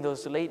avoiding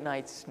those late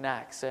night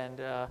snacks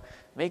and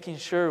making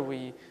sure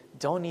we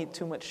don't eat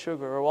too much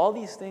sugar, or all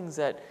these things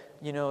that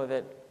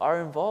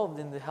are involved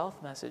in the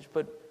health message,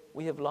 but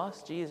we have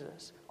lost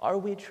Jesus, are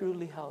we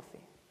truly healthy?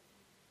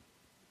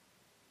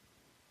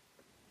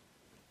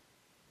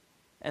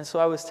 And so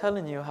I was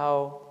telling you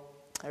how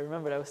I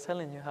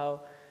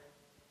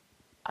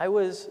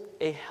was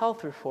a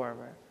health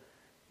reformer,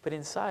 but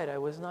inside I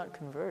was not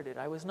converted.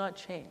 I was not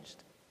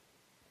changed.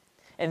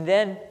 And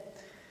then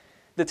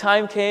the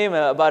time came,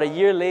 about a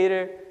year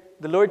later,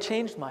 the Lord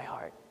changed my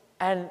heart.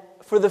 And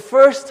for the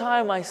first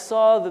time, I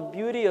saw the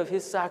beauty of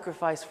His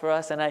sacrifice for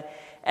us, and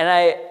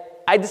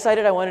I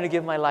decided I wanted to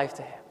give my life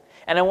to Him.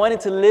 And I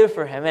wanted to live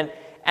for Him. And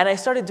I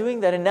started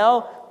doing that. And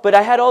now, but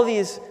I had all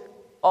this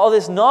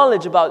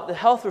knowledge about the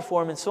health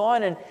reform and so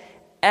on,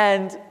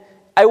 and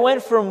I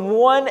went from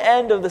one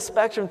end of the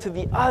spectrum to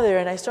the other,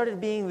 and I started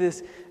being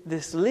this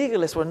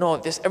legalist where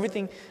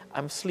everything,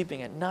 I'm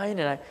sleeping at 9,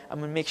 and I'm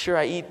going to make sure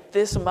I eat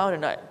this amount,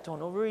 and I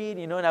don't overeat,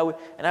 and I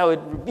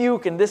would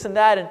rebuke and this and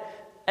that,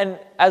 and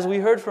as we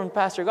heard from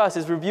Pastor Goss,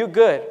 is rebuke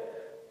good?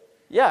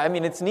 Yeah, I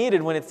mean, it's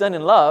needed when it's done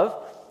in love,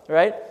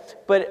 right?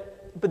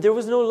 But there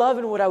was no love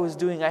in what I was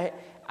doing.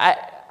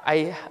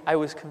 I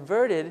was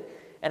converted,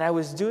 and I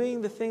was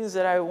doing the things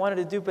that I wanted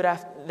to do,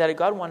 that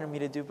God wanted me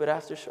to do, but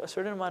after a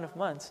certain amount of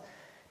months,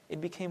 it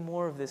became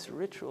more of this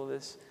ritual,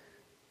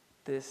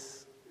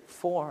 this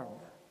form.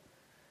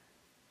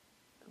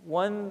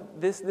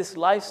 This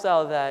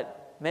lifestyle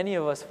that many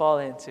of us fall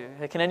into.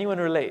 Can anyone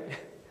relate?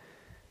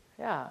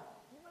 Yeah,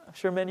 I'm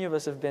sure many of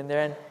us have been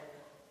there,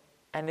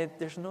 and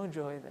there's no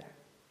joy there.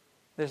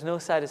 There's no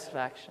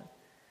satisfaction.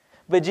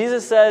 But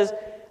Jesus says,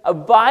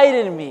 abide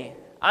in me.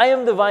 I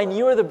am the vine,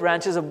 you are the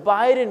branches.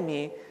 Abide in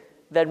me,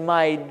 that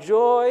my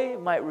joy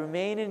might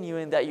remain in you,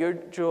 and that your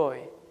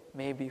joy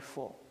may be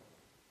full.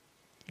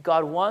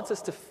 God wants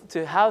us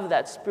to have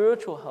that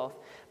spiritual health,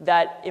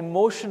 that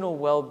emotional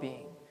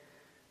well-being,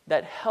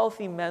 that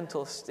healthy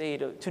mental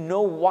state, to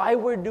know why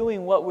we're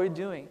doing what we're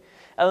doing.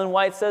 Ellen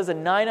White says that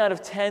 9 out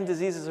of 10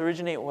 diseases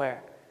originate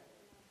where?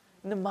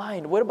 In the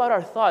mind. What about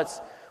our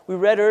thoughts? We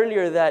read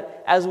earlier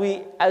that as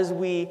we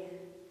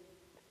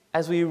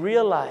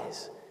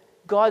realize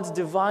God's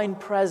divine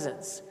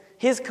presence,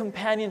 His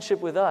companionship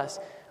with us,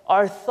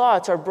 our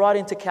thoughts are brought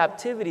into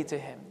captivity to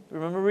Him.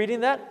 Remember reading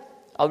that?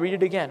 I'll read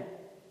it again.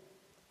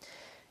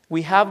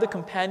 We have the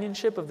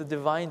companionship of the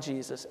divine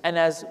Jesus, and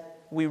as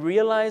we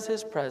realize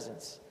His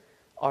presence,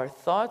 our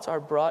thoughts are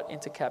brought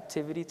into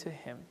captivity to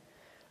Him.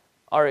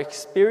 Our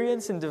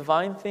experience in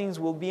divine things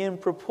will be in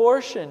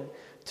proportion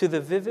to the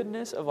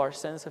vividness of our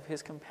sense of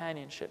His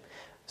companionship.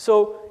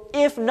 So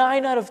if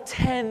 9 out of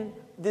 10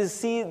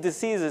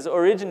 diseases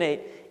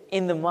originate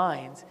in the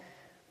mind,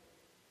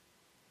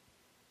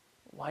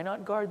 why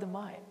not guard the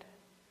mind?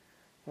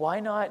 Why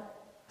not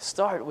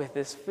start with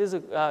this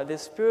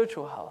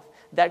spiritual health?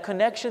 That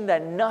connection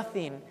that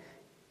nothing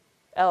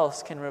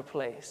else can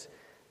replace.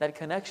 That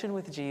connection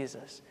with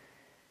Jesus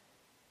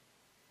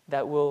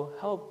that will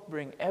help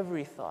bring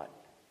every thought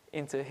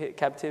into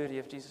captivity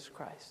of Jesus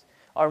Christ.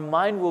 Our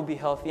mind will be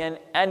healthy, and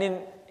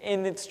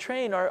in its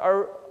train,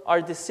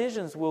 our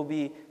decisions will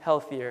be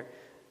healthier.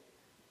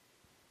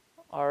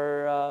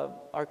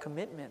 Our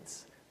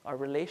commitments, our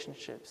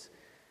relationships,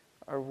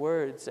 our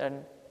words,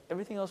 and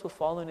everything else will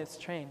follow in its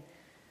train.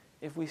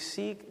 If we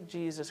seek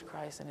Jesus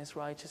Christ and his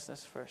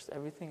righteousness first,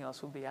 everything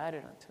else will be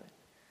added unto it.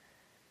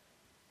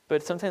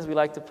 But sometimes we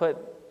like to put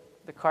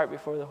the cart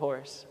before the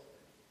horse.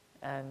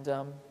 And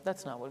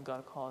that's not what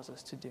God calls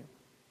us to do.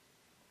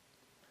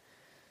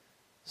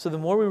 So the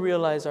more we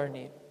realize our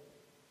need,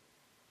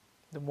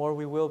 the more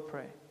we will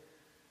pray.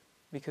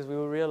 Because we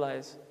will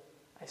realize,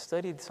 I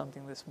studied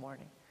something this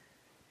morning.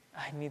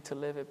 I need to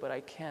live it, but I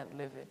can't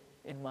live it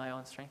in my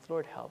own strength.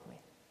 Lord, help me.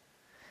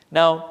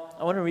 Now,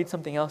 I want to read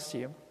something else to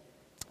you.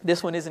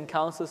 This one is in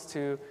counsels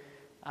to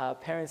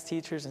parents,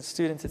 teachers, and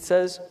students. It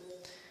says,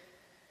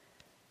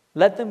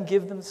 let them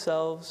give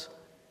themselves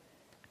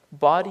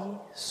body,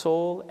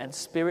 soul, and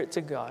spirit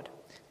to God,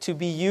 to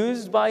be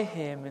used by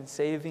him in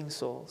saving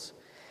souls.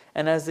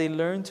 And as they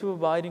learn to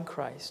abide in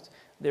Christ,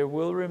 there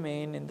will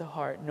remain in the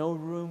heart no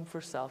room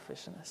for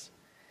selfishness.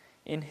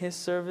 In his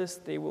service,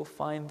 they will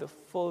find the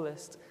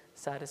fullest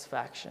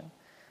satisfaction.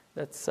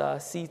 That's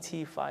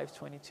CT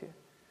 522.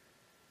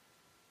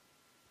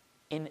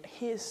 In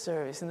his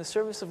service, in the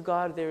service of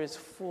God, there is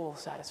full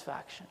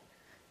satisfaction,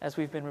 as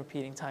we've been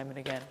repeating time and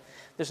again.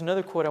 There's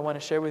another quote I want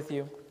to share with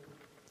you.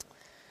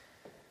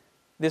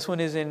 This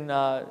one is in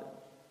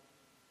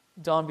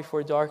Dawn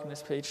Before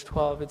Darkness, page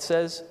 12. It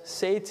says,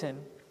 Satan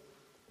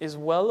is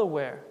well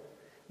aware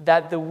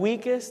that the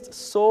weakest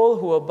soul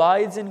who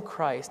abides in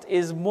Christ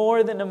is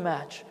more than a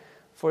match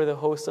for the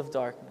host of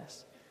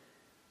darkness.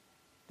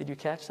 Did you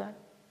catch that?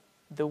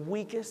 The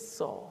weakest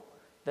soul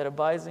that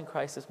abides in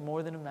Christ is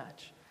more than a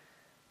match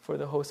for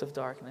the host of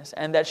darkness.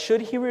 And that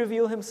should he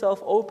reveal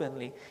himself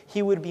openly,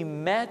 he would be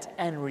met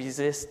and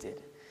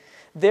resisted.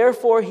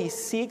 Therefore, he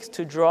seeks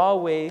to draw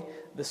away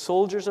the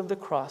soldiers of the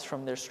cross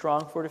from their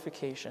strong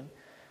fortification,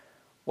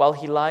 while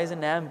he lies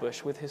in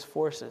ambush with his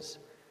forces,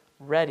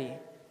 ready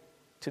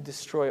to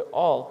destroy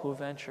all who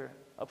venture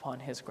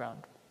upon his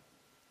ground.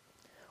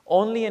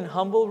 Only in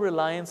humble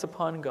reliance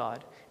upon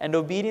God and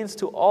obedience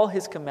to all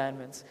his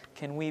commandments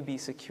can we be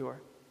secure.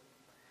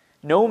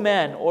 No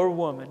man or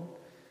woman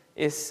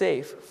is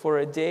safe for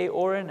a day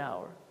or an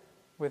hour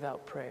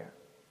without prayer.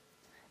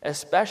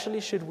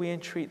 Especially should we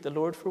entreat the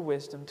Lord for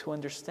wisdom to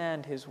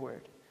understand his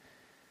word.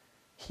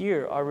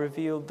 Here are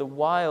revealed the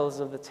wiles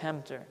of the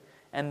tempter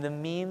and the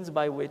means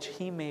by which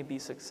he may be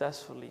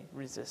successfully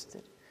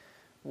resisted.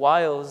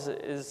 Wiles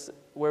is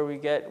where we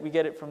get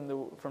it from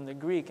the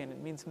Greek, and it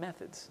means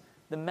methods.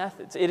 The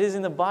methods. It is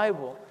in the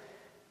Bible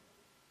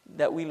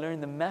that we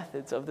learn the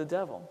methods of the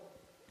devil.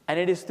 And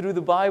it is through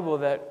the Bible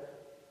that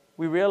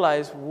we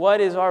realize what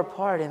is our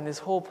part in this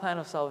whole plan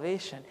of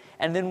salvation.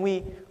 And then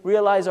we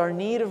realize our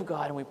need of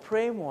God and we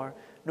pray more.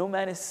 No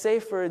man is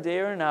safe for a day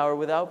or an hour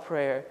without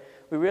prayer.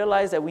 We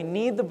realize that we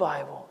need the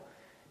Bible.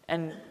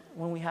 And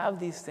when we have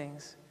these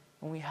things,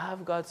 when we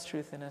have God's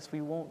truth in us,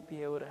 we won't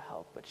be able to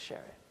help but share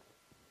it.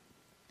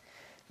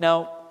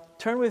 Now,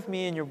 turn with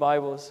me in your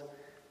Bibles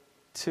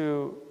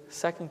to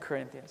 2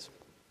 Corinthians.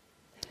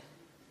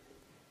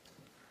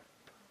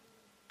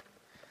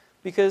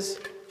 Because,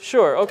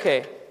 sure,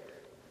 okay,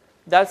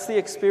 that's the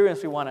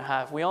experience we want to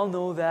have. We all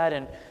know that,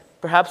 and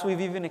perhaps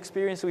we've even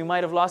experienced it. We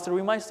might have lost it, or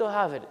we might still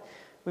have it.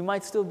 We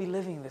might still be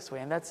living this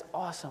way, and that's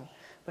awesome.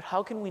 But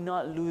how can we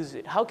not lose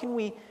it? How can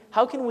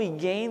we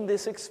gain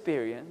this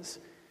experience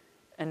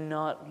and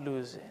not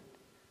lose it?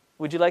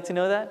 Would you like to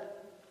know that?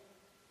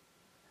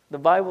 The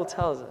Bible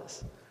tells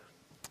us.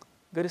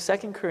 Go to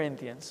 2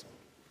 Corinthians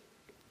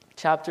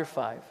chapter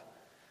 5,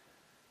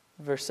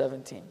 verse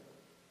 17.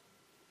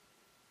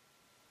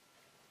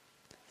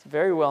 It's a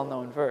very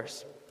well-known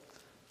verse.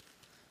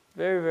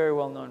 Very, very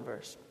well-known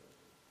verse.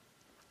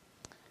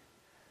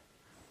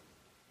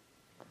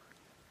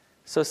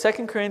 So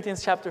 2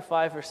 Corinthians chapter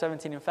 5, verse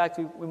 17. In fact,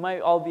 we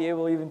might all be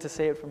able even to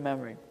say it from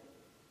memory.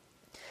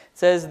 It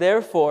says,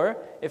 therefore,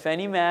 if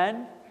any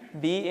man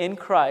be in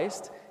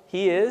Christ,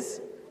 he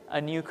is a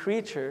new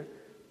creature.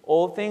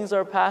 Old things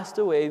are passed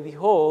away.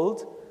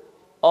 Behold,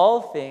 all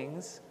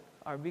things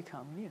are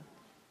become new.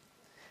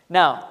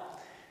 Now,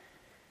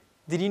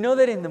 did you know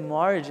that in the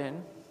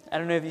margin, I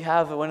don't know if you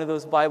have one of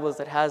those Bibles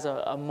that has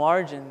a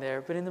margin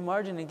there, but in the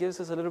margin it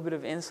gives us a little bit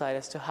of insight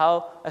as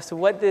to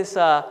what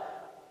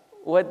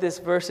this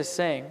verse is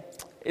saying.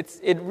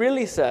 It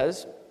really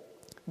says,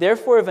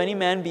 therefore, if any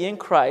man be in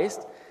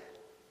Christ.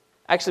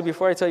 Actually,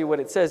 before I tell you what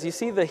it says, you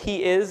see the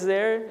he is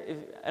there?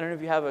 I don't know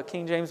if you have a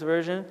King James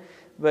version,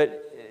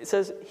 but it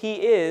says he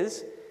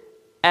is,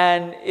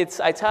 and it's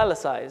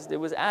italicized. It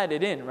was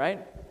added in, right?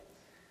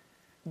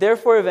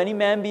 Therefore, if any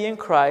man be in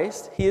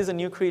Christ, he is a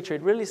new creature.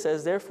 It really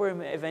says, therefore,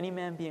 if any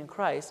man be in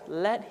Christ,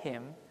 let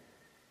him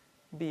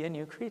be a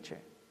new creature.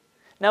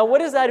 Now, what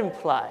does that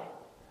imply?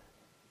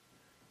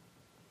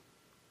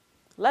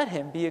 Let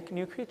him be a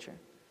new creature.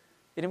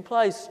 It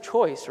implies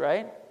choice,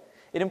 right?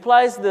 It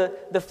implies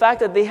the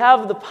fact that they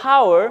have the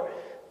power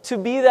to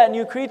be that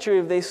new creature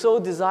if they so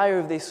desire,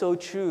 if they so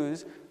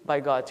choose, by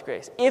God's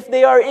grace. If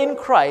they are in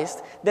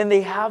Christ, then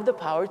they have the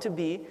power to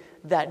be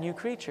that new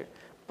creature.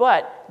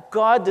 But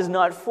God does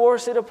not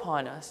force it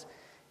upon us.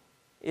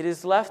 It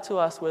is left to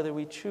us whether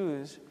we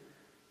choose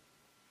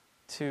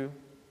to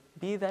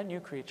be that new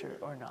creature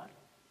or not.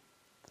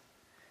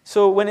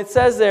 So when it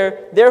says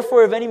there,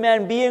 therefore if any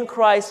man be in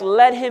Christ,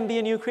 let him be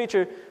a new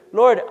creature.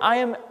 Lord,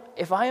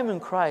 if I am in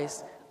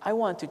Christ, I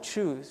want to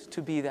choose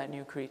to be that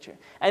new creature.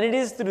 And it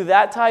is through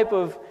that type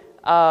of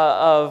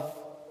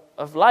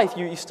life.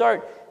 You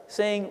start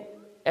saying,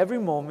 every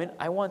moment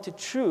I want to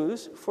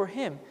choose for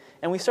him.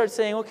 And we start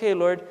saying, okay,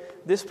 Lord,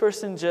 this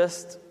person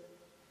just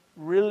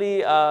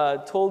really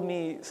told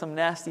me some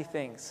nasty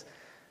things.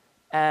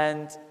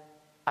 And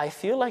I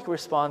feel like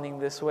responding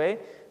this way,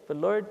 but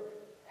Lord,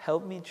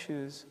 help me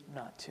choose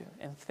not to.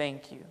 And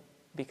thank you,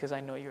 because I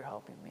know you're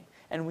helping me.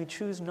 And we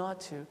choose not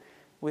to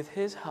with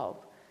his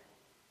help.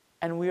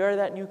 And we are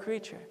that new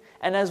creature.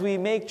 And as we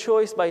make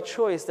choice by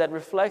choice that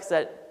reflects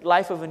that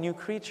life of a new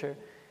creature,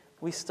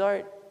 we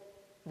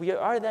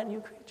are that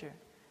new creature.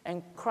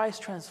 And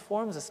Christ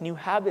transforms us. New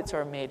habits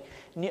are made.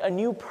 A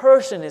new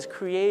person is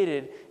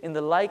created in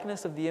the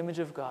likeness of the image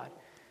of God.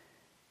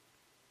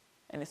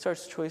 And it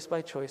starts choice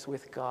by choice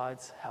with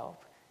God's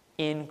help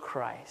in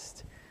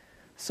Christ.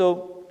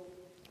 So,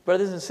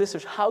 brothers and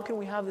sisters, how can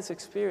we have this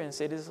experience?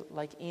 It is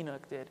like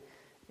Enoch did.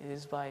 It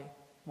is by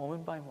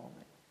moment,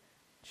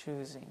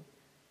 choosing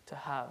to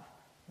have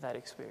that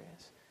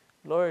experience.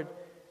 Lord,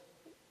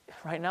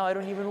 right now I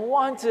don't even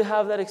want to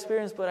have that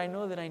experience, but I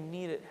know that I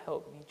need it.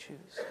 Help me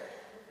choose.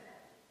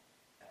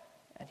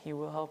 And he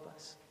will help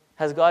us.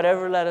 Has God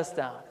ever let us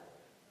down?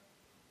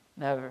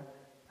 Never.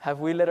 Have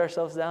we let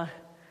ourselves down?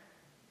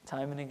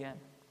 Time and again.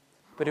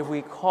 But if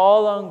we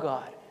call on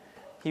God,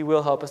 he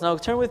will help us. Now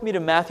turn with me to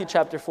Matthew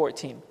chapter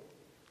 14.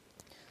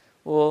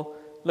 We'll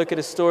look at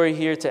a story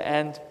here to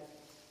end.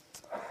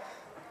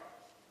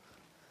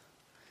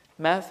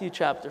 Matthew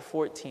chapter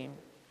 14.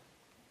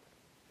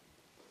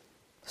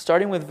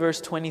 Starting with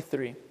verse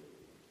 23.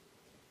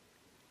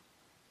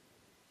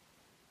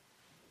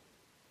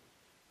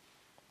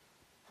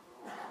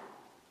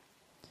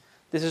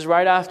 This is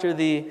right after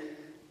the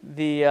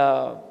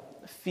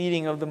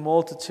feeding of the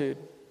multitude.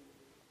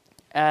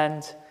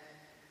 And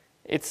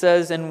it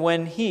says, and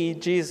when he,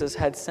 Jesus,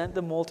 had sent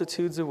the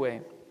multitudes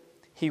away,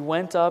 he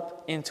went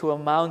up into a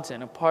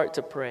mountain apart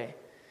to pray.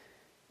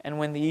 And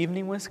when the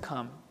evening was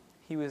come,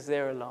 he was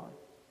there alone.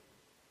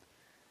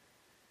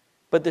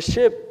 But the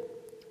ship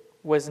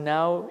was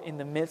now in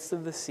the midst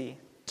of the sea,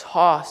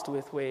 tossed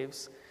with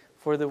waves,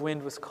 for the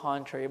wind was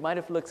contrary. It might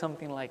have looked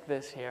something like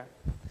this here,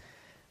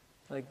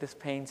 like this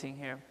painting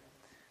here.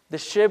 The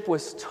ship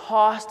was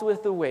tossed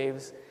with the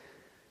waves.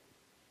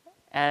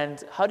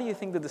 And how do you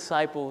think the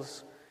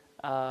disciples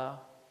were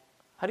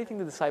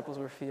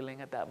feeling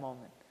at that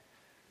moment?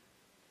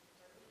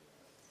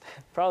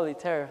 Probably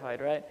terrified,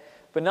 right?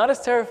 But not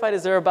as terrified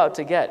as they're about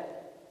to get.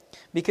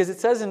 Because it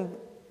says in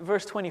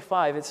verse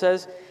 25, it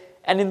says,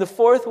 and in the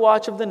fourth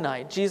watch of the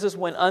night, Jesus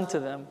went unto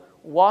them,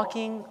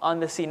 walking on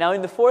the sea. Now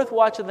in the fourth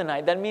watch of the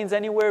night, that means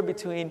anywhere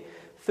between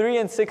 3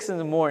 and 6 in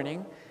the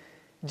morning,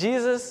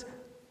 Jesus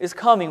is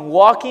coming,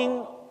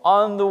 walking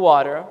on the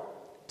water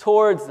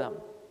towards them.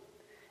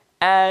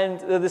 And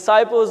the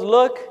disciples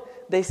look,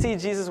 they see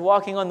Jesus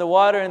walking on the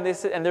water, and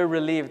they're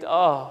relieved.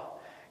 Oh,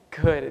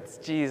 good, it's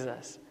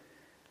Jesus.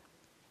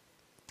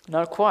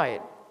 Not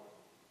quite.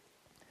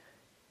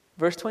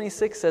 Verse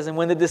 26 says, and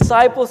when the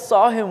disciples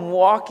saw him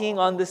walking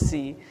on the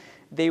sea,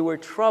 they were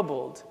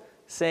troubled,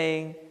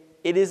 saying,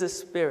 it is a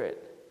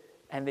spirit.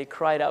 And they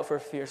cried out for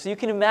fear. So you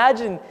can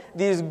imagine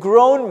these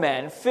grown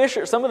men,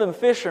 some of them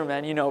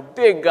fishermen,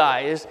 big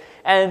guys,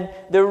 and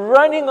they're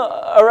running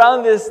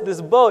around this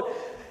boat.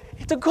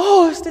 It's a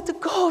ghost, it's a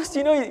ghost.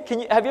 Have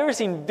you ever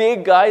seen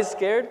big guys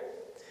scared?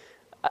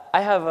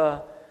 I have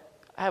a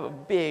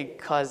big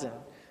cousin.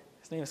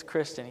 His name is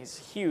Christian. He's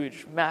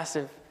huge,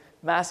 massive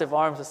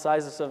arms the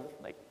size of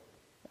like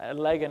a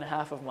leg and a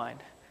half of mine.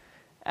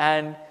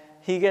 And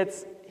he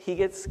gets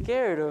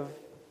scared of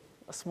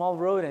a small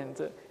rodent,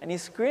 and he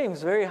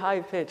screams very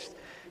high-pitched.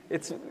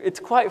 It's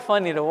quite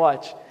funny to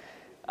watch.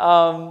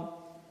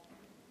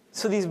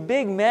 So these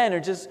big men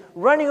are just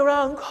running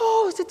around,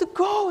 ghost, it's a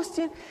ghost,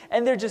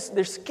 and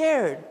they're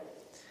scared.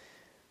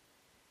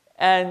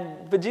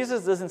 But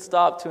Jesus doesn't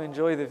stop to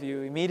enjoy the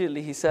view.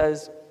 Immediately he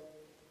says,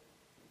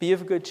 be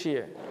of good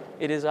cheer,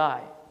 it is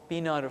I,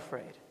 be not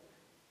afraid.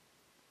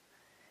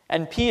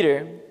 And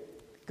Peter,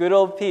 good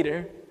old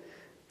Peter,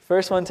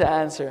 first one to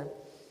answer,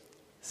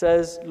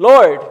 says,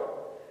 Lord,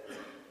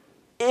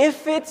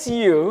 if it's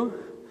you,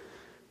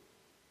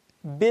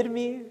 bid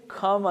me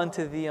come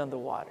unto thee on the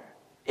water.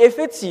 If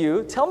it's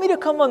you, tell me to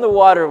come on the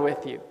water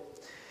with you.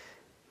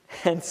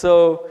 And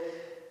so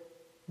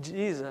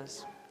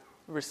Jesus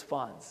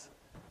responds.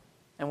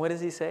 And what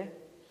does he say? He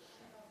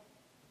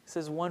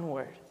says one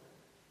word,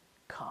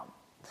 come.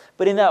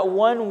 But in that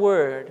one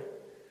word,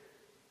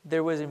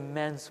 there was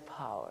immense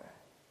power.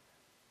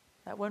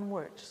 That one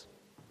word, just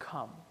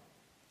come.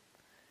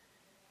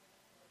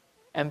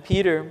 And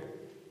Peter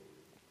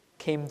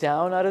came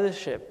down out of the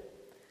ship.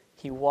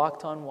 He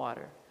walked on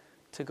water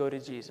to go to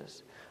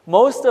Jesus.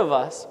 Most of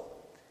us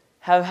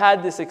have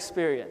had this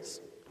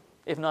experience,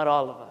 if not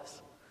all of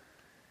us.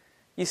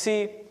 You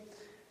see,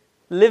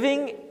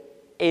 living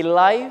a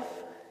life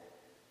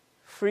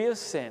free of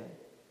sin,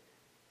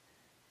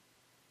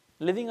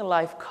 living a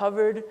life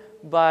covered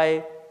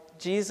by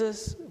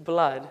Jesus'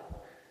 blood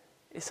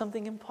is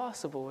something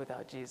impossible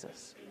without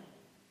Jesus.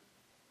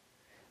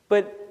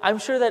 But I'm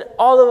sure that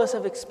all of us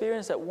have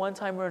experienced at one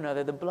time or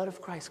another the blood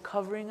of Christ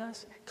covering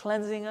us,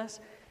 cleansing us,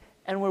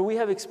 and where we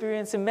have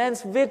experienced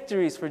immense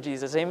victories for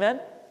Jesus.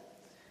 Amen?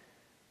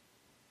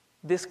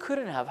 This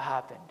couldn't have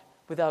happened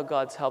without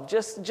God's help.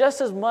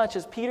 Just as much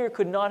as Peter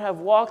could not have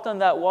walked on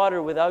that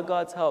water without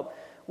God's help,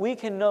 we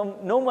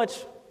cannot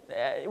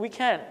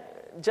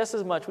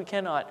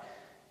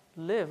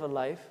live a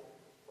life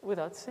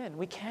without sin.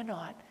 We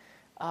cannot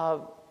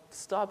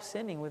stop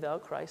sinning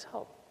without Christ's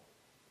help.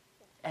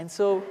 And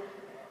so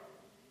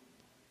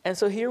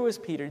here was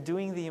Peter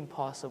doing the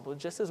impossible,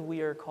 just as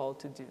we are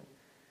called to do,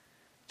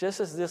 just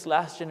as this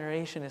last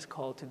generation is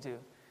called to do.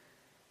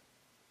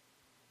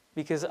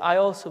 Because I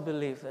also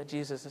believe that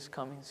Jesus is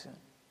coming soon,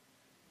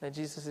 that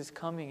Jesus is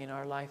coming in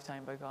our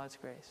lifetime by God's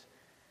grace.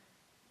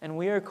 And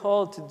we are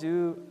called to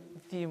do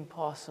the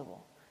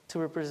impossible, to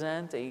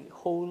represent a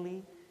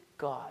holy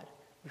God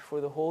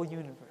before the whole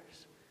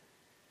universe.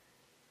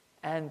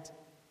 And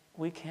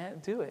we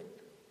can't do it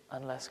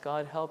unless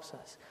God helps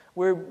us.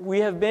 We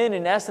have been,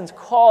 in essence,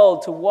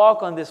 called to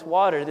walk on this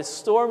water, this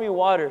stormy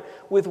water,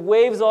 with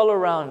waves all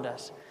around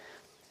us.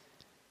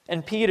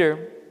 And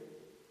Peter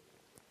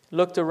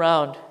looked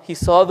around. He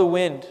saw the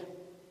wind,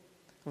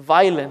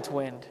 violent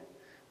wind,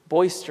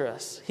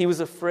 boisterous. He was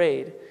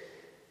afraid,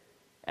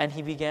 and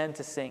he began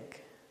to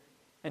sink.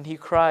 And he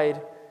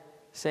cried,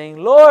 saying,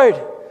 "Lord,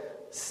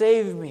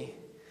 save me."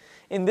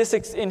 In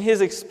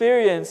his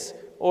experience,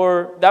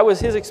 or that was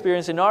his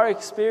experience, in our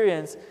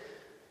experience,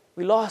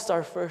 we lost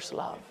our first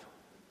love.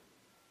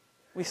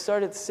 We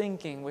started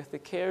sinking with the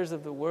cares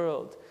of the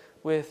world,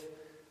 with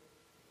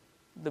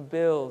the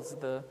bills,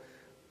 the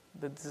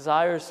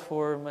desires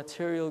for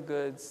material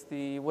goods,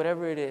 the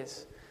whatever it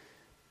is.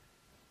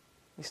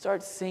 We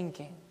start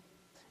sinking.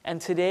 And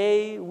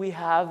today we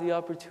have the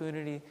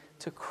opportunity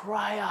to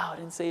cry out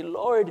and say,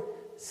 "Lord,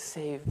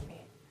 save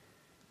me.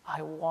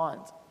 I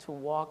want to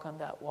walk on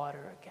that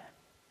water again.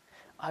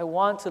 I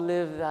want to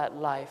live that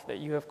life that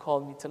you have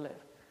called me to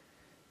live."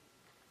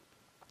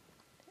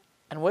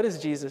 And what does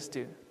Jesus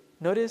do?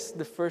 Notice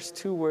the first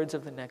two words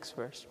of the next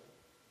verse.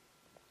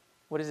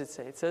 What does it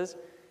say? It says,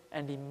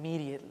 "And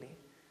immediately."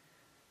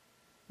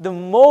 The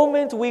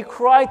moment we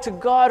cry to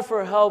God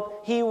for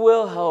help, He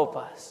will help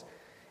us.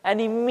 And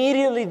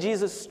immediately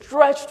Jesus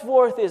stretched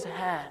forth His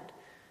hand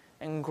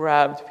and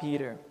grabbed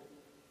Peter.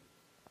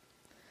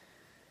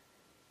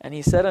 And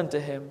He said unto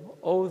him,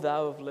 "O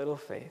thou of little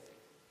faith,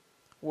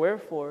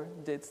 wherefore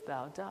didst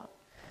thou doubt?"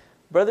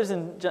 Brothers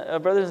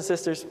and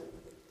sisters,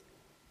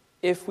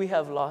 if we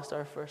have lost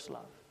our first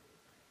love,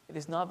 it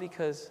is not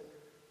because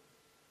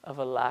of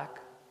a lack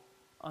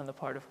on the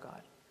part of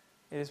God.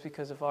 It is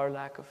because of our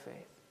lack of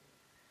faith.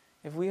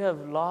 If we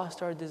have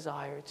lost our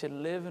desire to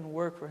live and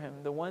work for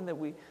Him,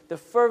 the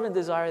fervent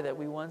desire that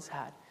we once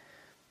had,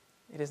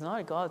 it is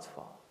not God's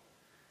fault.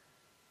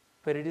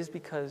 But it is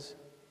because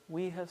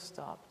we have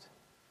stopped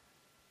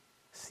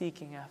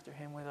seeking after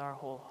Him with our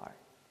whole heart.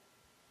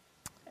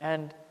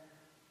 And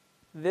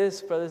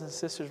this, brothers and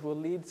sisters, will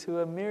lead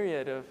to a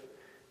myriad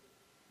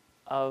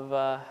of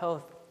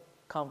health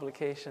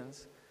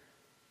complications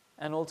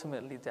and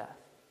ultimately death,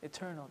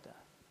 eternal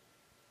death.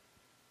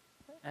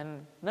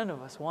 And none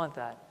of us want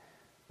that.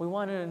 We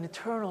want an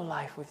eternal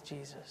life with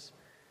Jesus,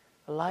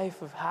 a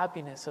life of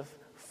happiness, of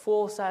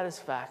full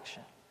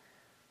satisfaction,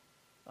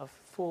 of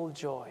full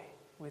joy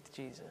with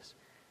Jesus.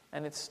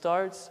 And it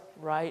starts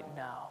right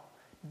now.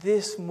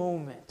 This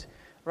moment,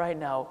 right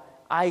now,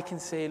 I can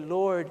say,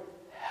 "Lord,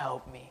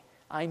 help me.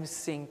 I'm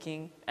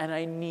sinking and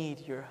I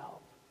need your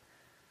help.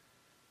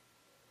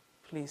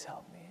 Please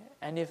help me."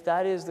 And if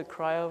that is the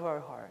cry of our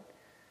heart,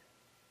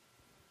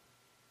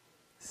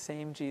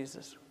 same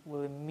Jesus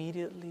will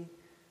immediately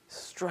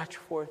stretch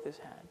forth His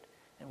hand.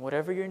 And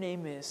whatever your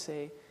name is,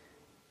 say,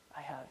 "I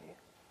have you.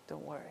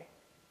 Don't worry."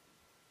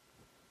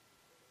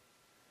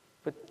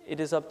 But it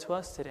is up to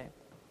us today.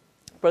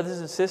 Brothers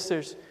and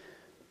sisters,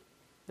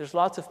 there's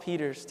lots of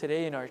Peters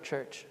today in our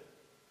church.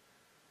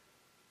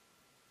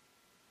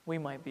 We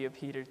might be a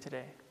Peter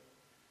today.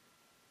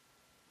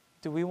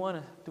 Do we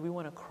want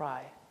to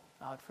cry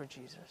out for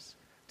Jesus?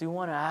 Do we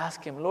want to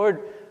ask Him,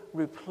 "Lord,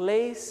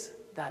 replace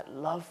that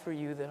love for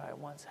you that I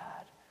once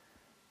had.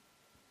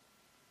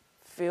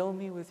 Fill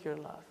me with your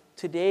love."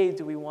 Today,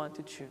 do we want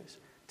to choose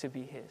to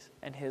be His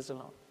and His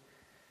alone?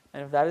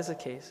 And if that is the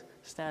case,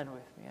 stand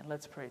with me and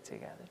let's pray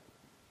together.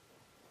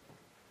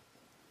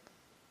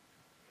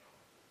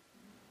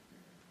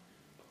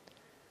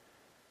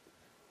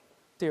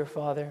 Dear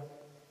Father,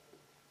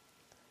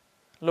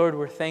 Lord,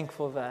 we're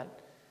thankful that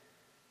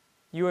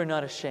you are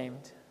not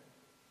ashamed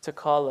to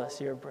call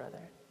us your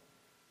brother.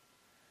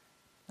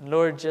 And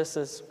Lord, just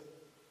as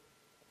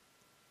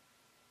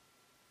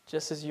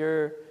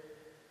you're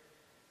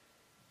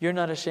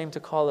not ashamed to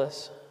call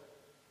us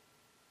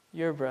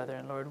your brother,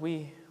 and Lord,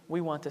 we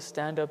want to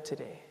stand up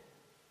today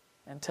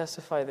and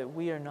testify that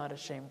we are not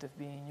ashamed of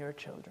being your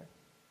children.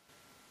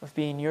 of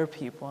being your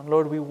people. And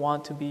Lord, we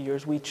want to be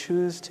yours. We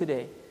choose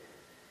today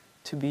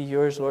to be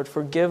yours, Lord.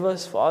 Forgive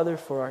us, Father,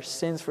 for our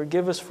sins.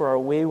 Forgive us for our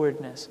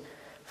waywardness.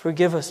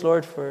 Forgive us,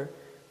 Lord, for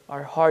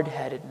our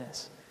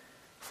hard-headedness,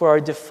 for our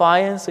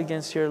defiance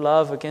against your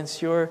love,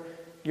 against your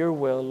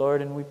will,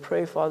 Lord. And we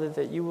pray, Father,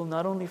 that you will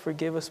not only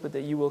forgive us, but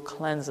that you will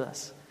cleanse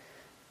us,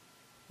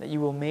 that you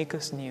will make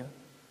us new,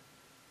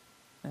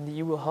 and that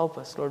you will help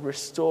us, Lord,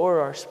 restore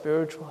our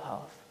spiritual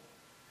health,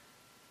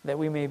 that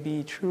we may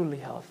be truly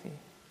healthy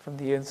from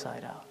the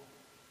inside out.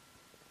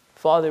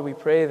 Father, we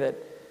pray that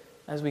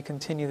as we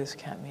continue this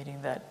camp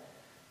meeting, that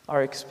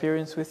our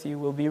experience with you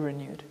will be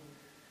renewed,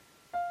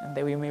 and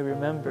that we may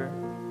remember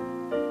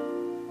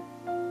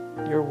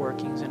your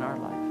workings in our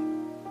life.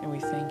 And we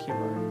thank you,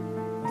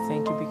 Lord. We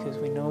thank you because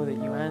we know that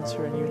you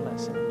answer and you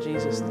listen. In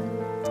Jesus' name,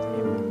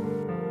 amen.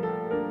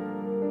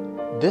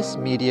 This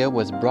media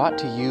was brought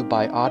to you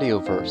by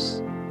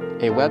Audioverse,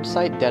 a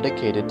website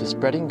dedicated to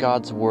spreading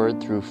God's Word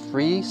through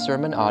free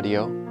sermon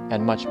audio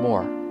and much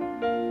more.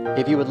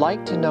 If you would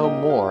like to know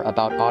more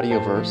about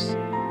Audioverse,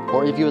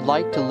 or if you would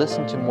like to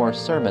listen to more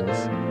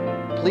sermons,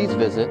 please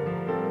visit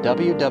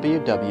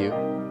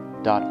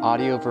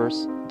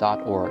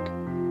www.audioverse.org.